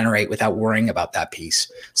create and generate without worrying about that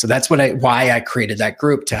piece. So that's why I created that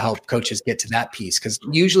group, to help coaches get to that piece. Because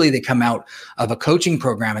usually they come out of a coaching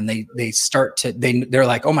program and they're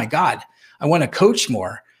like, oh my God, I want to coach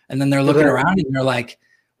more. And then they're looking around and they're like,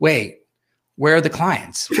 wait, where are the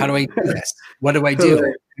clients? How do I do this? What do I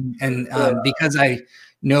do? And because I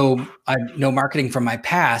know marketing from my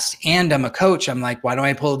past and I'm a coach, I'm like, why don't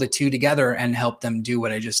I pull the two together and help them do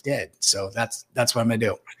what I just did? So that's what I'm going to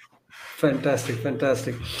do.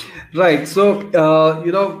 Fantastic. Right. So,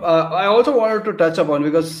 I also wanted to touch upon,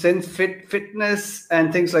 because since fitness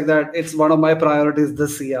and things like that, it's one of my priorities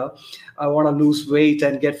this year. I want to lose weight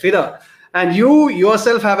and get fitter. And you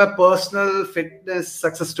yourself have a personal fitness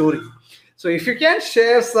success story. So if you can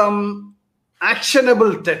share some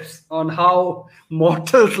actionable tips on how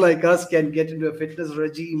mortals like us can get into a fitness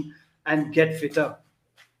regime and get fitter.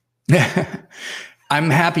 I'm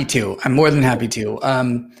happy to. I'm more than happy to.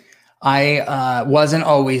 I wasn't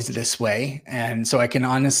always this way. And so I can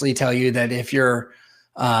honestly tell you that if you're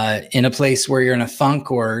in a place where you're in a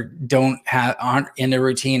funk or aren't in a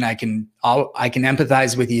routine, I can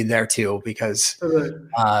empathize with you there too, because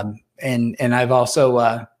and I've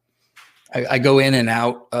also I go in and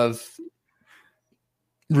out of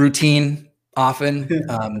routine often,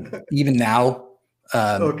 even now,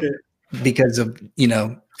 because of,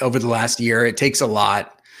 over the last year, it takes a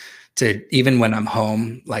lot to, even when I'm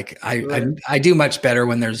home, like I do much better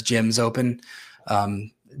when there's gyms open.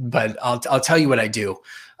 But I'll tell you what I do.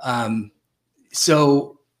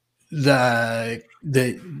 So the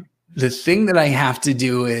thing that I have to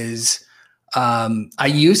do is, I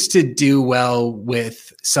used to do well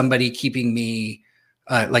with somebody keeping me,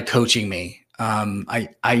 like coaching me. I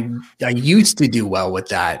used to do well with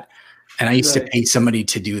that, and I used to pay somebody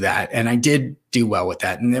to do that, and I did do well with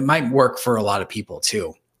that, and it might work for a lot of people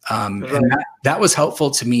too. And that was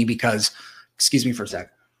helpful to me because, excuse me for a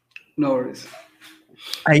sec. No worries.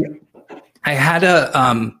 I had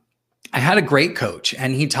a great coach,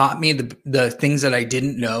 and he taught me the things that I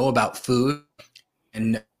didn't know about food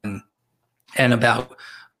and about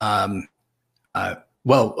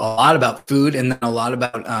well, a lot about food, and then a lot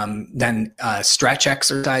about stretch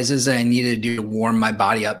exercises that I needed to do to warm my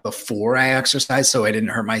body up before I exercise so I didn't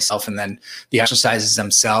hurt myself, and then the exercises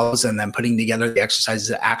themselves, and then putting together the exercises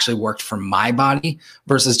that actually worked for my body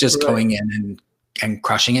versus just going in and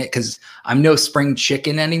crushing it, because I'm no spring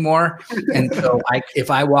chicken anymore. And so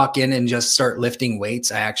if I walk in and just start lifting weights,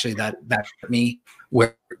 that hurt me,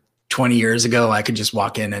 where 20 years ago I could just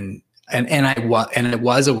walk in and I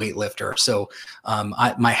was a weightlifter. So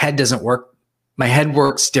my head doesn't work. My head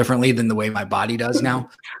works differently than the way my body does now.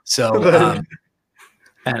 So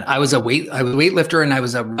and I was a weightlifter, and I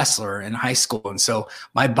was a wrestler in high school. And so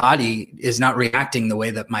my body is not reacting the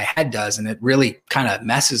way that my head does. And it really kind of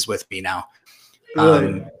messes with me now.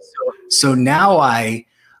 So now I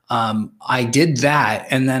did that.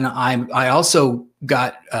 And then I also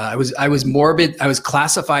got, I was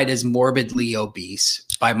classified as morbidly obese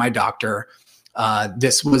by my doctor.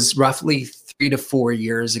 This was roughly 3 to 4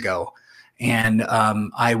 years ago. And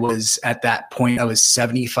I was, at that point, I was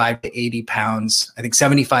 75 to 80 pounds, I think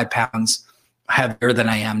 75 pounds heavier than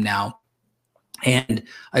I am now. And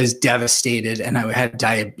I was devastated, and I had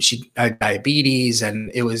diabetes, and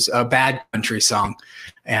it was a bad country song.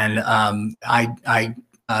 And I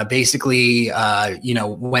basically,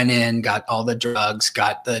 went in, got all the drugs,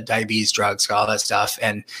 got the diabetes drugs, got all that stuff.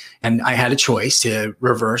 And I had a choice to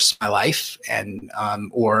reverse my life and,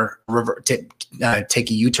 or take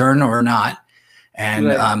a U-turn or not. And,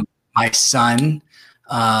 my son,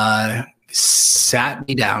 sat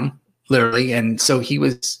me down literally. And so he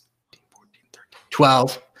was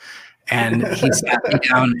 12, and he sat me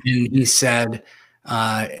down and he said,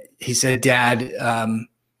 Dad,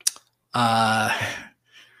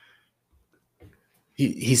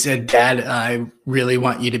 he said, Dad, I really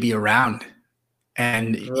want you to be around,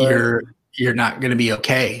 and you're not going to be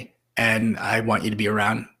okay. And I want you to be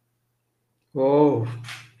around. Whoa,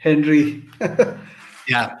 Henry.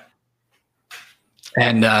 Yeah.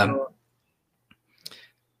 And, and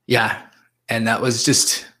that was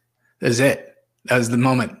it. That was the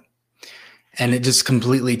moment. And it just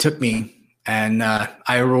completely took me. And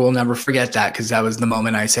I will never forget that, because that was the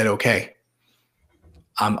moment I said, okay,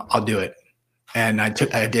 I'll do it. And I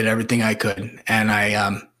did everything I could. And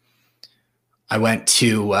I went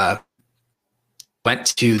to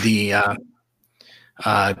the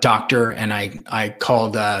doctor, and I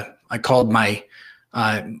called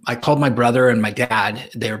my brother and my dad.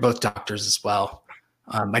 They were both doctors as well.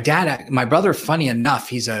 My brother, funny enough,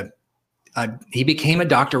 he became a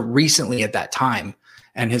doctor recently at that time,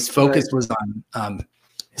 and his focus was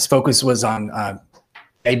on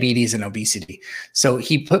diabetes and obesity. So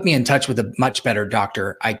he put me in touch with a much better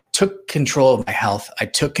doctor. I took control of my health. I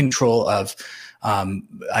took control of,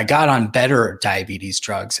 I got on better diabetes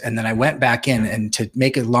drugs, and then I went back in, and to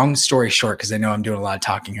make a long story short, because I know I'm doing a lot of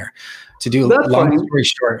talking here, story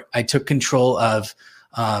short, I took control of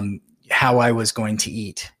how I was going to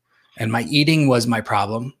eat, and my eating was my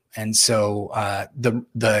problem. And so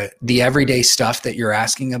the everyday stuff that you're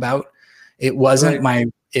asking about, it wasn't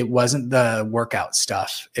the workout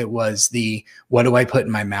stuff. It was what do I put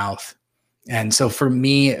in my mouth? And so for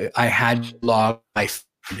me, I had to log my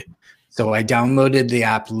food. So I downloaded the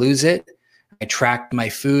app Lose It. I tracked my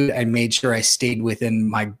food. I made sure I stayed within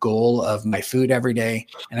my goal of my food every day.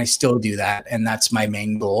 And I still do that. And that's my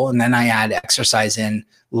main goal. And then I add exercise in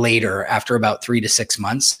later after about 3 to 6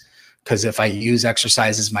 months. Because if I use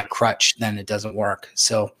exercise as my crutch, then it doesn't work.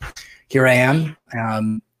 So here I am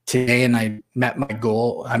today, and I met my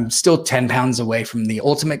goal. I'm still 10 pounds away from the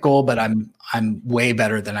ultimate goal, but I'm way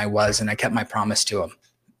better than I was, and I kept my promise to him.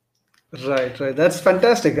 Right. That's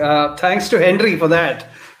fantastic. Thanks to Henry for that.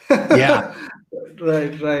 Yeah.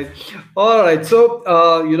 Right. All right. So,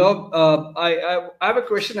 I have a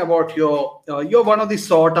question about you're one of the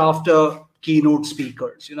sought after keynote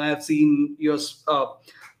speakers. I have seen your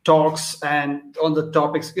talks and on the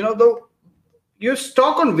topics, though you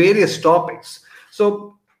talk on various topics.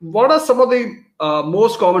 So what are some of the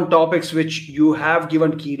most common topics which you have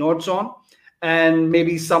given keynotes on, and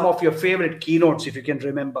maybe some of your favorite keynotes, if you can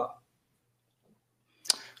remember?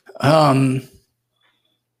 I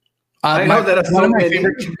know that one of my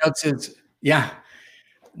favorite keynotes is,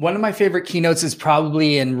 one of my favorite keynotes is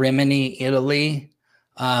probably in Rimini, Italy.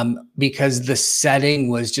 Because the setting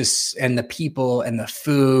was just, and the people and the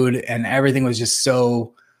food and everything was just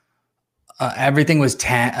so, everything was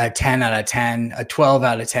 10 out of 10, a 12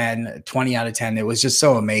 out of 10, a 20 out of 10. It was just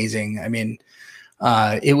so amazing. I mean,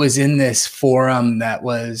 it was in this forum that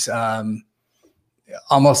was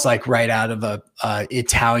almost like right out of a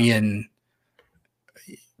Italian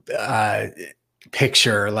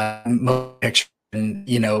picture, and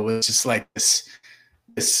it was just like this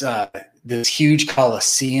this huge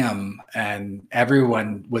coliseum, and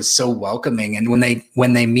everyone was so welcoming. And when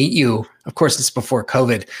they meet you, of course it's before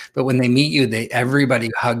COVID, but when they meet you,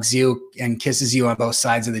 everybody hugs you and kisses you on both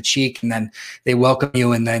sides of the cheek, and then they welcome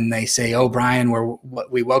you, and then they say, "Oh, Brian,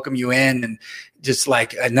 we welcome you in," and just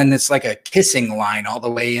like, and then it's like a kissing line all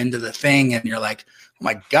the way into the thing, and you're like, "Oh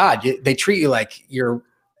my God!" They treat you like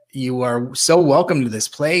you are so welcome to this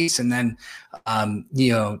place, and then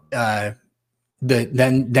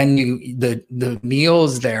the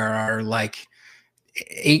meals there are like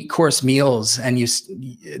 8-course meals, and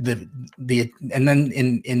and then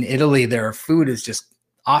in Italy their food is just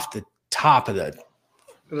off the top of the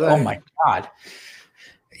Right. Oh my God.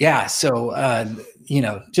 Yeah, so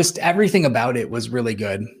just everything about it was really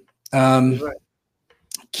good. Right.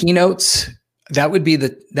 Keynotes, that would be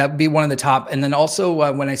one of the top. And then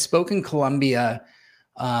also when I spoke in Colombia,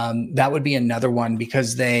 that would be another one,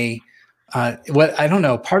 because I don't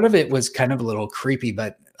know, part of it was kind of a little creepy,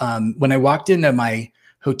 but when I walked into my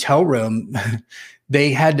hotel room,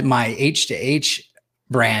 they had my H2H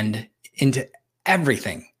brand into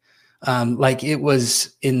everything. Like it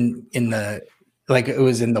was in the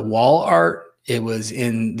wall art. It was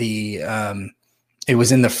in the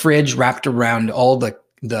fridge wrapped around all the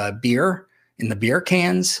beer in the beer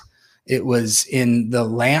cans. It was in the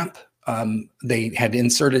lamp. They had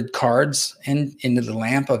inserted cards into the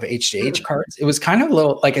lamp of H2H cards. It was kind of a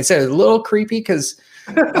little, like I said, a little creepy, because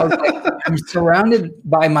I was like, I'm surrounded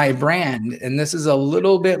by my brand, and this is a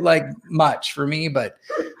little bit like much for me, but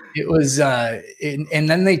it was, and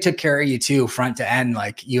then they took care of you too, front to end.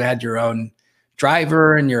 Like you had your own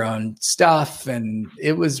driver and your own stuff, and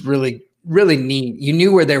it was really, really neat. You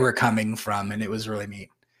knew where they were coming from, and it was really neat.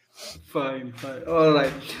 Fine. All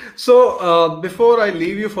right. So before I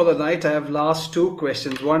leave you for the night, I have last two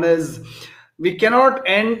questions. One is, I cannot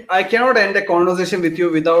end a conversation with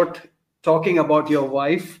you without talking about your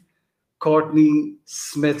wife, Courtney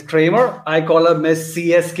Smith Kramer. I call her Miss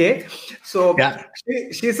CSK. So Yeah.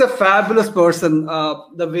 she's a fabulous person.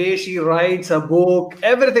 The way she writes her book,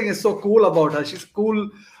 everything is so cool about her. She's a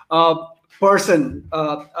cool person,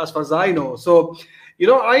 as far as I know. So,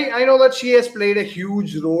 I know that she has played a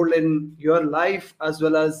huge role in your life, as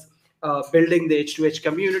well as building the H2H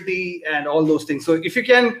community and all those things. So if you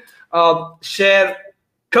can share a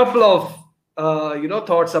couple of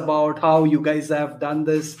thoughts about how you guys have done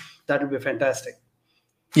this, that would be fantastic.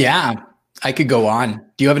 Yeah, I could go on.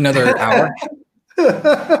 Do you have another hour?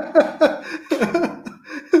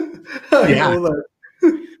 Yeah.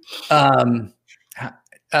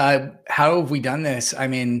 How have we done this? I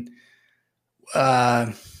mean,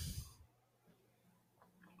 well,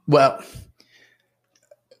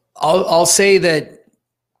 I'll say that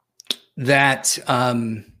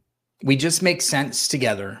we just make sense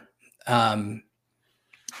together.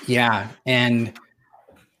 Yeah, and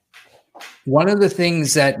one of the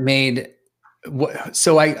things that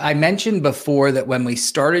so I mentioned before that when we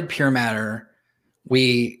started Pure Matter,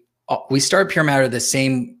 we started Pure Matter the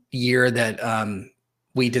same year that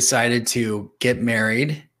we decided to get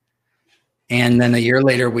married, and then a year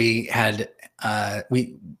later we had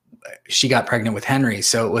she got pregnant with Henry.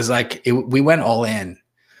 So it was like we went all in,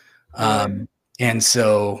 and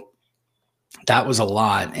so that was a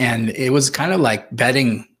lot, and it was kind of like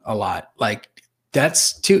betting a lot. Like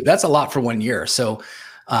that's a lot for 1 year. So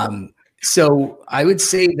so I would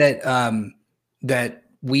say that that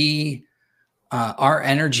we our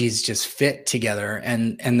energies just fit together,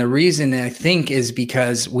 and the reason I think is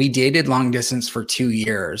because we dated long distance for 2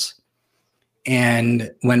 years.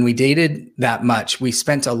 And when we dated that much, we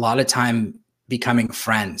spent a lot of time becoming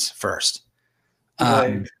friends first.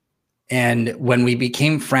 Right. And when we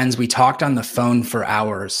became friends, we talked on the phone for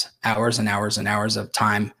hours and hours and hours of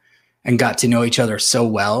time, and got to know each other so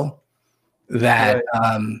well that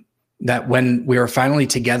that when we were finally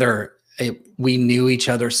together, we knew each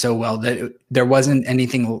other so well that there wasn't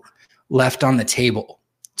anything left on the table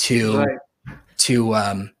to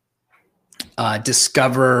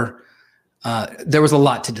discover. There was a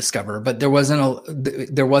lot to discover, but there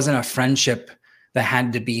wasn't a friendship that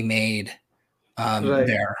had to be made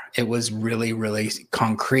there. It was really, really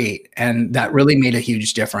concrete, and that really made a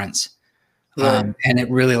huge difference. And it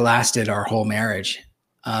really lasted our whole marriage.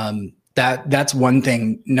 That's one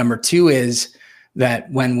thing. Number two is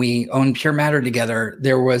that when we owned Pure Matter together,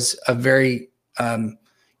 there was a very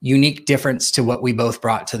unique difference to what we both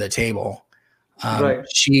brought to the table.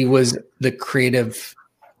 She was the creative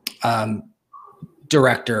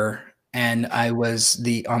director, and I was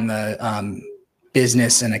on the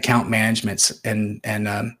business and account management and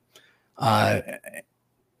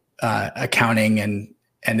accounting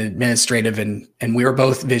administrative, and we were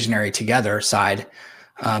both visionary together side.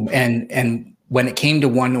 And when it came to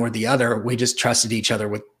one or the other, we just trusted each other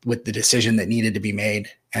with the decision that needed to be made.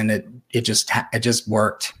 And it just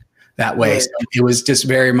worked that way. Right. So it was just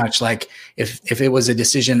very much like if it was a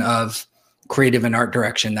decision of creative and art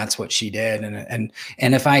direction, that's what she did. And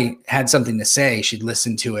if I had something to say, she'd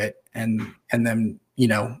listen to it and then,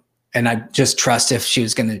 and I just trust if she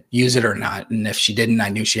was going to use it or not. And if she didn't, I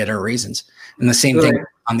knew she had her reasons. And the same thing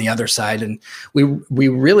on the other side. And we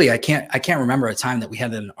really, I can't remember a time that we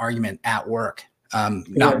had an argument at work.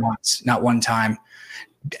 Not once, not one time.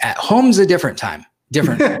 At home's a different time.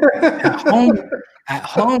 Different. At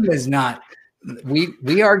home is not.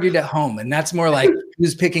 We argued at home, and that's more like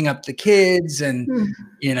who's picking up the kids and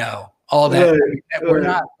all that.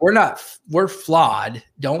 We're flawed.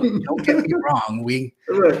 Don't get me wrong. We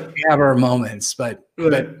have our moments, but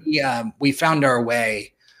we found our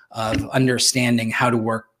way of understanding how to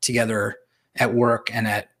work together at work and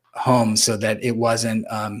at home so that it wasn't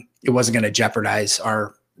going to jeopardize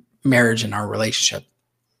our marriage and our relationship.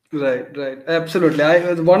 Right. Absolutely.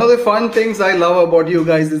 One of the fun things I love about you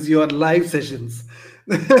guys is your live sessions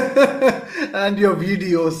and your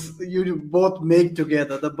videos you both make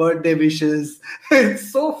together, the birthday wishes.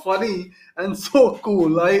 It's so funny and so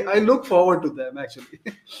cool. I look forward to them, actually.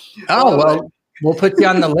 Oh, well, we'll put you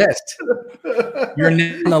on the list. You're on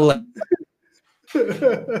the list.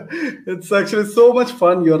 It's actually so much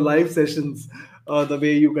fun, your live sessions. The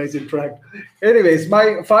way you guys interact. Anyways,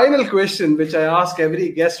 my final question, which I ask every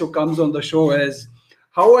guest who comes on the show, is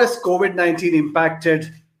how has COVID-19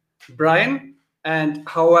 impacted Brian, and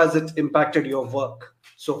how has it impacted your work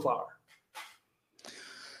so far?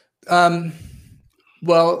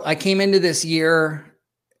 Well, I came into this year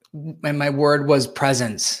and my word was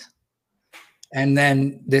presence. And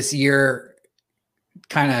then this year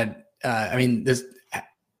kind of, this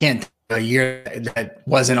can't a year that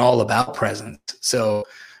wasn't all about presence. So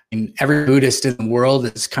every Buddhist in the world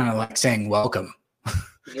is kind of like saying welcome.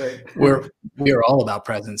 Right. we are all about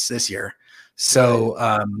presence this year. So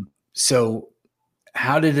so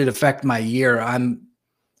how did it affect my year?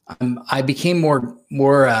 I became more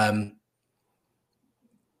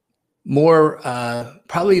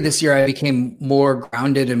probably this year I became more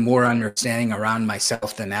grounded and more understanding around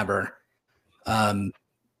myself than ever.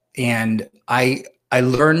 And I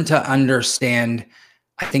learned to understand,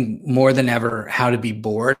 I think more than ever, how to be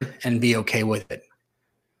bored and be okay with it.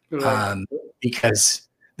 Right. Because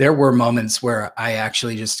there were moments where I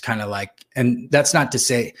actually just kind of like, and that's not to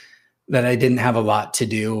say that I didn't have a lot to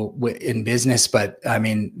do in business, but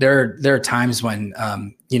there are times when,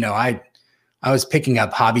 I was picking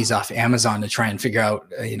up hobbies off Amazon to try and figure out,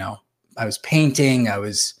 I was painting, I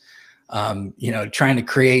was, trying to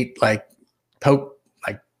create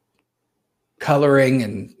coloring,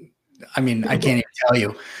 and I can't even tell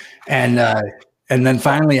you. And then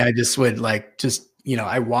finally I just would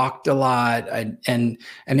I walked a lot, and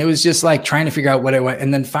it was just like trying to figure out what I want.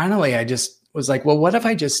 And then finally I just was like, well, what if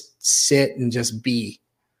I just sit and just be,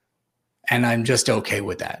 and I'm just okay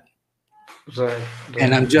with that. Right.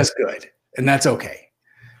 And I'm just good. And that's okay.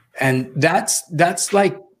 And that's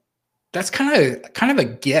kind of a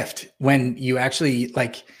gift when you actually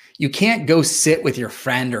you can't go sit with your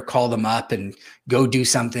friend or call them up and go do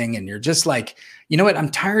something. And you're just like, you know what?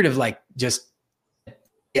 I'm tired of just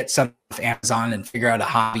get something off Amazon and figure out a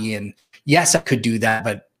hobby. And yes, I could do that,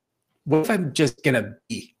 but what if I'm just going to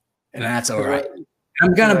be, and that's all right.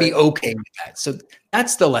 I'm going to be okay with that. So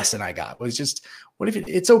that's the lesson I got, was just, what if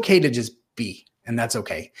it's okay to just be, and that's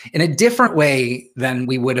okay, in a different way than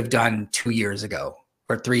we would have done 2 years ago.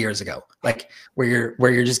 Or 3 years ago, where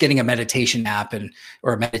you're just getting a meditation app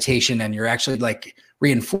or a meditation, and you're actually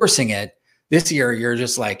reinforcing it. This year, you're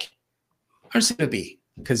just like, I'm just going to be,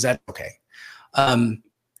 because that's okay.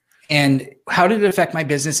 And how did it affect my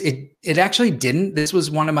business? It actually didn't. This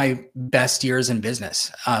was one of my best years in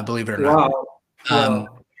business, believe it or not. Wow.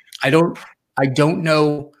 I don't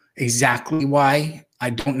know exactly why. I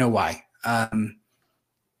don't know why. I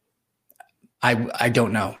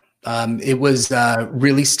don't know. It was a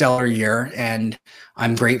really stellar year, and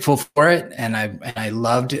I'm grateful for it. And I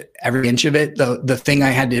loved every inch of it. The thing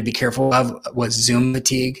I had to be careful of was Zoom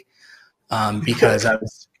fatigue, because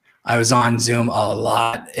I was on Zoom a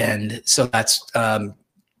lot. And so that's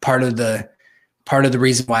part of the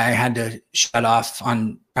reason why I had to shut off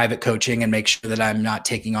on private coaching and make sure that I'm not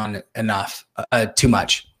taking on too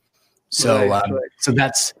much. So, so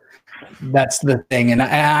that's the thing. And I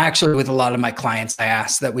actually, with a lot of my clients, I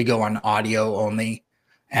ask that we go on audio only,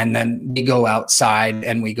 and then we go outside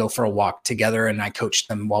and we go for a walk together, and I coach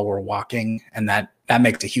them while we're walking. And that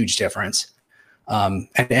makes a huge difference.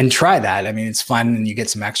 and try that. I mean, it's fun and you get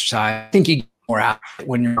some exercise. I think you get more out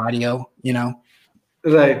when you're audio, you know?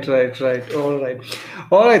 Right.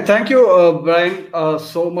 All right. Thank you, Brian,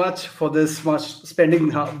 so much for this much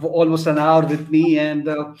spending almost an hour with me, and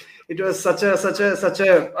it was such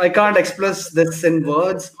a. I can't express this in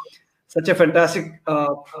words. Such a fantastic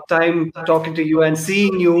time talking to you and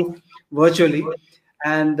seeing you virtually.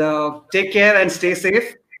 And take care and stay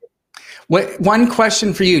safe. One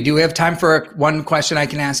question for you. Do we have time for one question I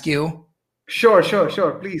can ask you? Sure.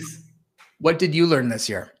 Please. What did you learn this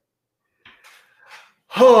year?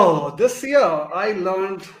 Oh, this year I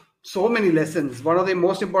learned so many lessons. One of the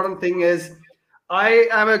most important thing is I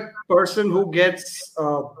am a person who gets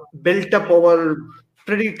built up over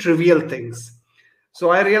pretty trivial things. So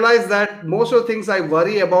I realized that most of the things I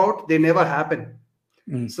worry about, they never happen.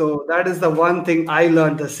 So that is the one thing I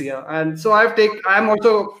learned this year. And so I'm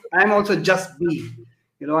also just me.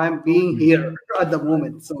 You know, I'm being here at the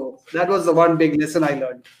moment. So that was the one big lesson I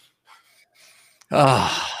learned.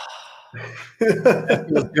 That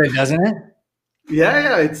feels good, doesn't it?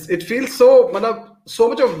 Yeah. It feels so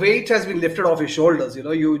much of weight has been lifted off your shoulders. You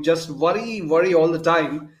know, you just worry all the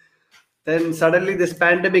time. Then suddenly this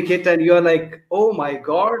pandemic hit and you're like, oh my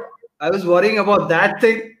God, I was worrying about that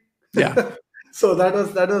thing. Yeah. So that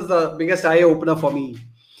was the biggest eye opener for me.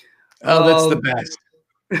 Oh, that's the best.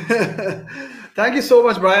 Thank you so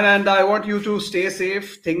much, Brian. And I want you to stay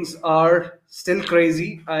safe. Things are still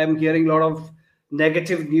crazy. I am hearing a lot of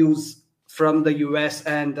negative news from the US,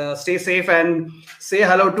 and stay safe and say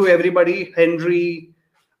hello to everybody. Henry,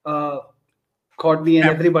 Courtney, and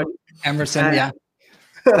everybody. Emerson, yeah.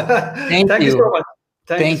 Thank you so much.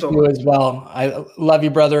 Thank you as well. I love you,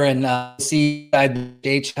 brother, and see you at the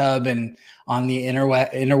H Hub and on the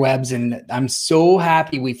interwebs. And I'm so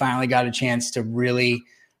happy we finally got a chance to really,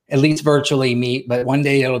 at least virtually, meet. But one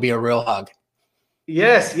day it'll be a real hug.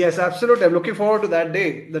 Yes, absolutely. I'm looking forward to that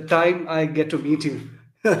day, the time I get to meet you.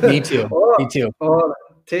 Me too. Me too. All right.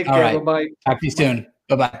 Take care. Right. Bye-bye. Talk to you soon.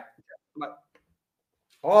 Bye-bye. Bye.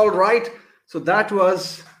 All right. So that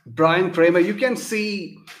was Brian Kramer. You can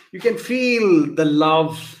feel the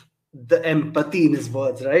love, the empathy in his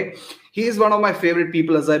words, right? He is one of my favorite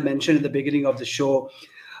people, as I mentioned in the beginning of the show.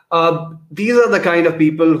 These are the kind of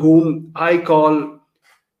people whom I call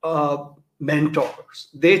mentors.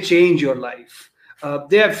 They change your life.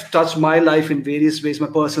 They have touched my life in various ways, my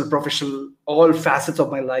personal, professional, all facets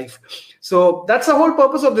of my life. So that's the whole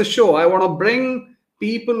purpose of the show. I want to bring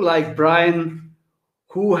people like Brian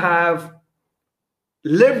who have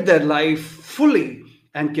lived their life fully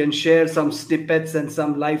and can share some snippets and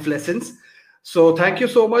some life lessons. So thank you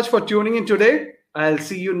so much for tuning in today. I'll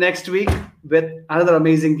see you next week with another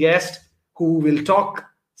amazing guest who will talk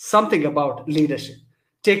something about leadership.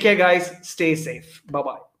 Take care, guys. Stay safe.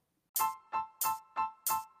 Bye-bye.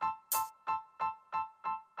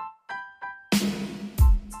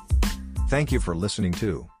 Thank you for listening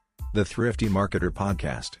to the Thrifty Marketer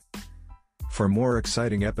Podcast. For more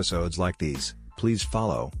exciting episodes like these, please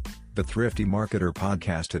follow the Thrifty Marketer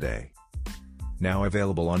Podcast today. Now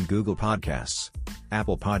available on Google Podcasts,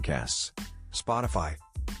 Apple Podcasts, Spotify,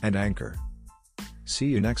 and Anchor. See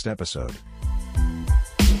you next episode.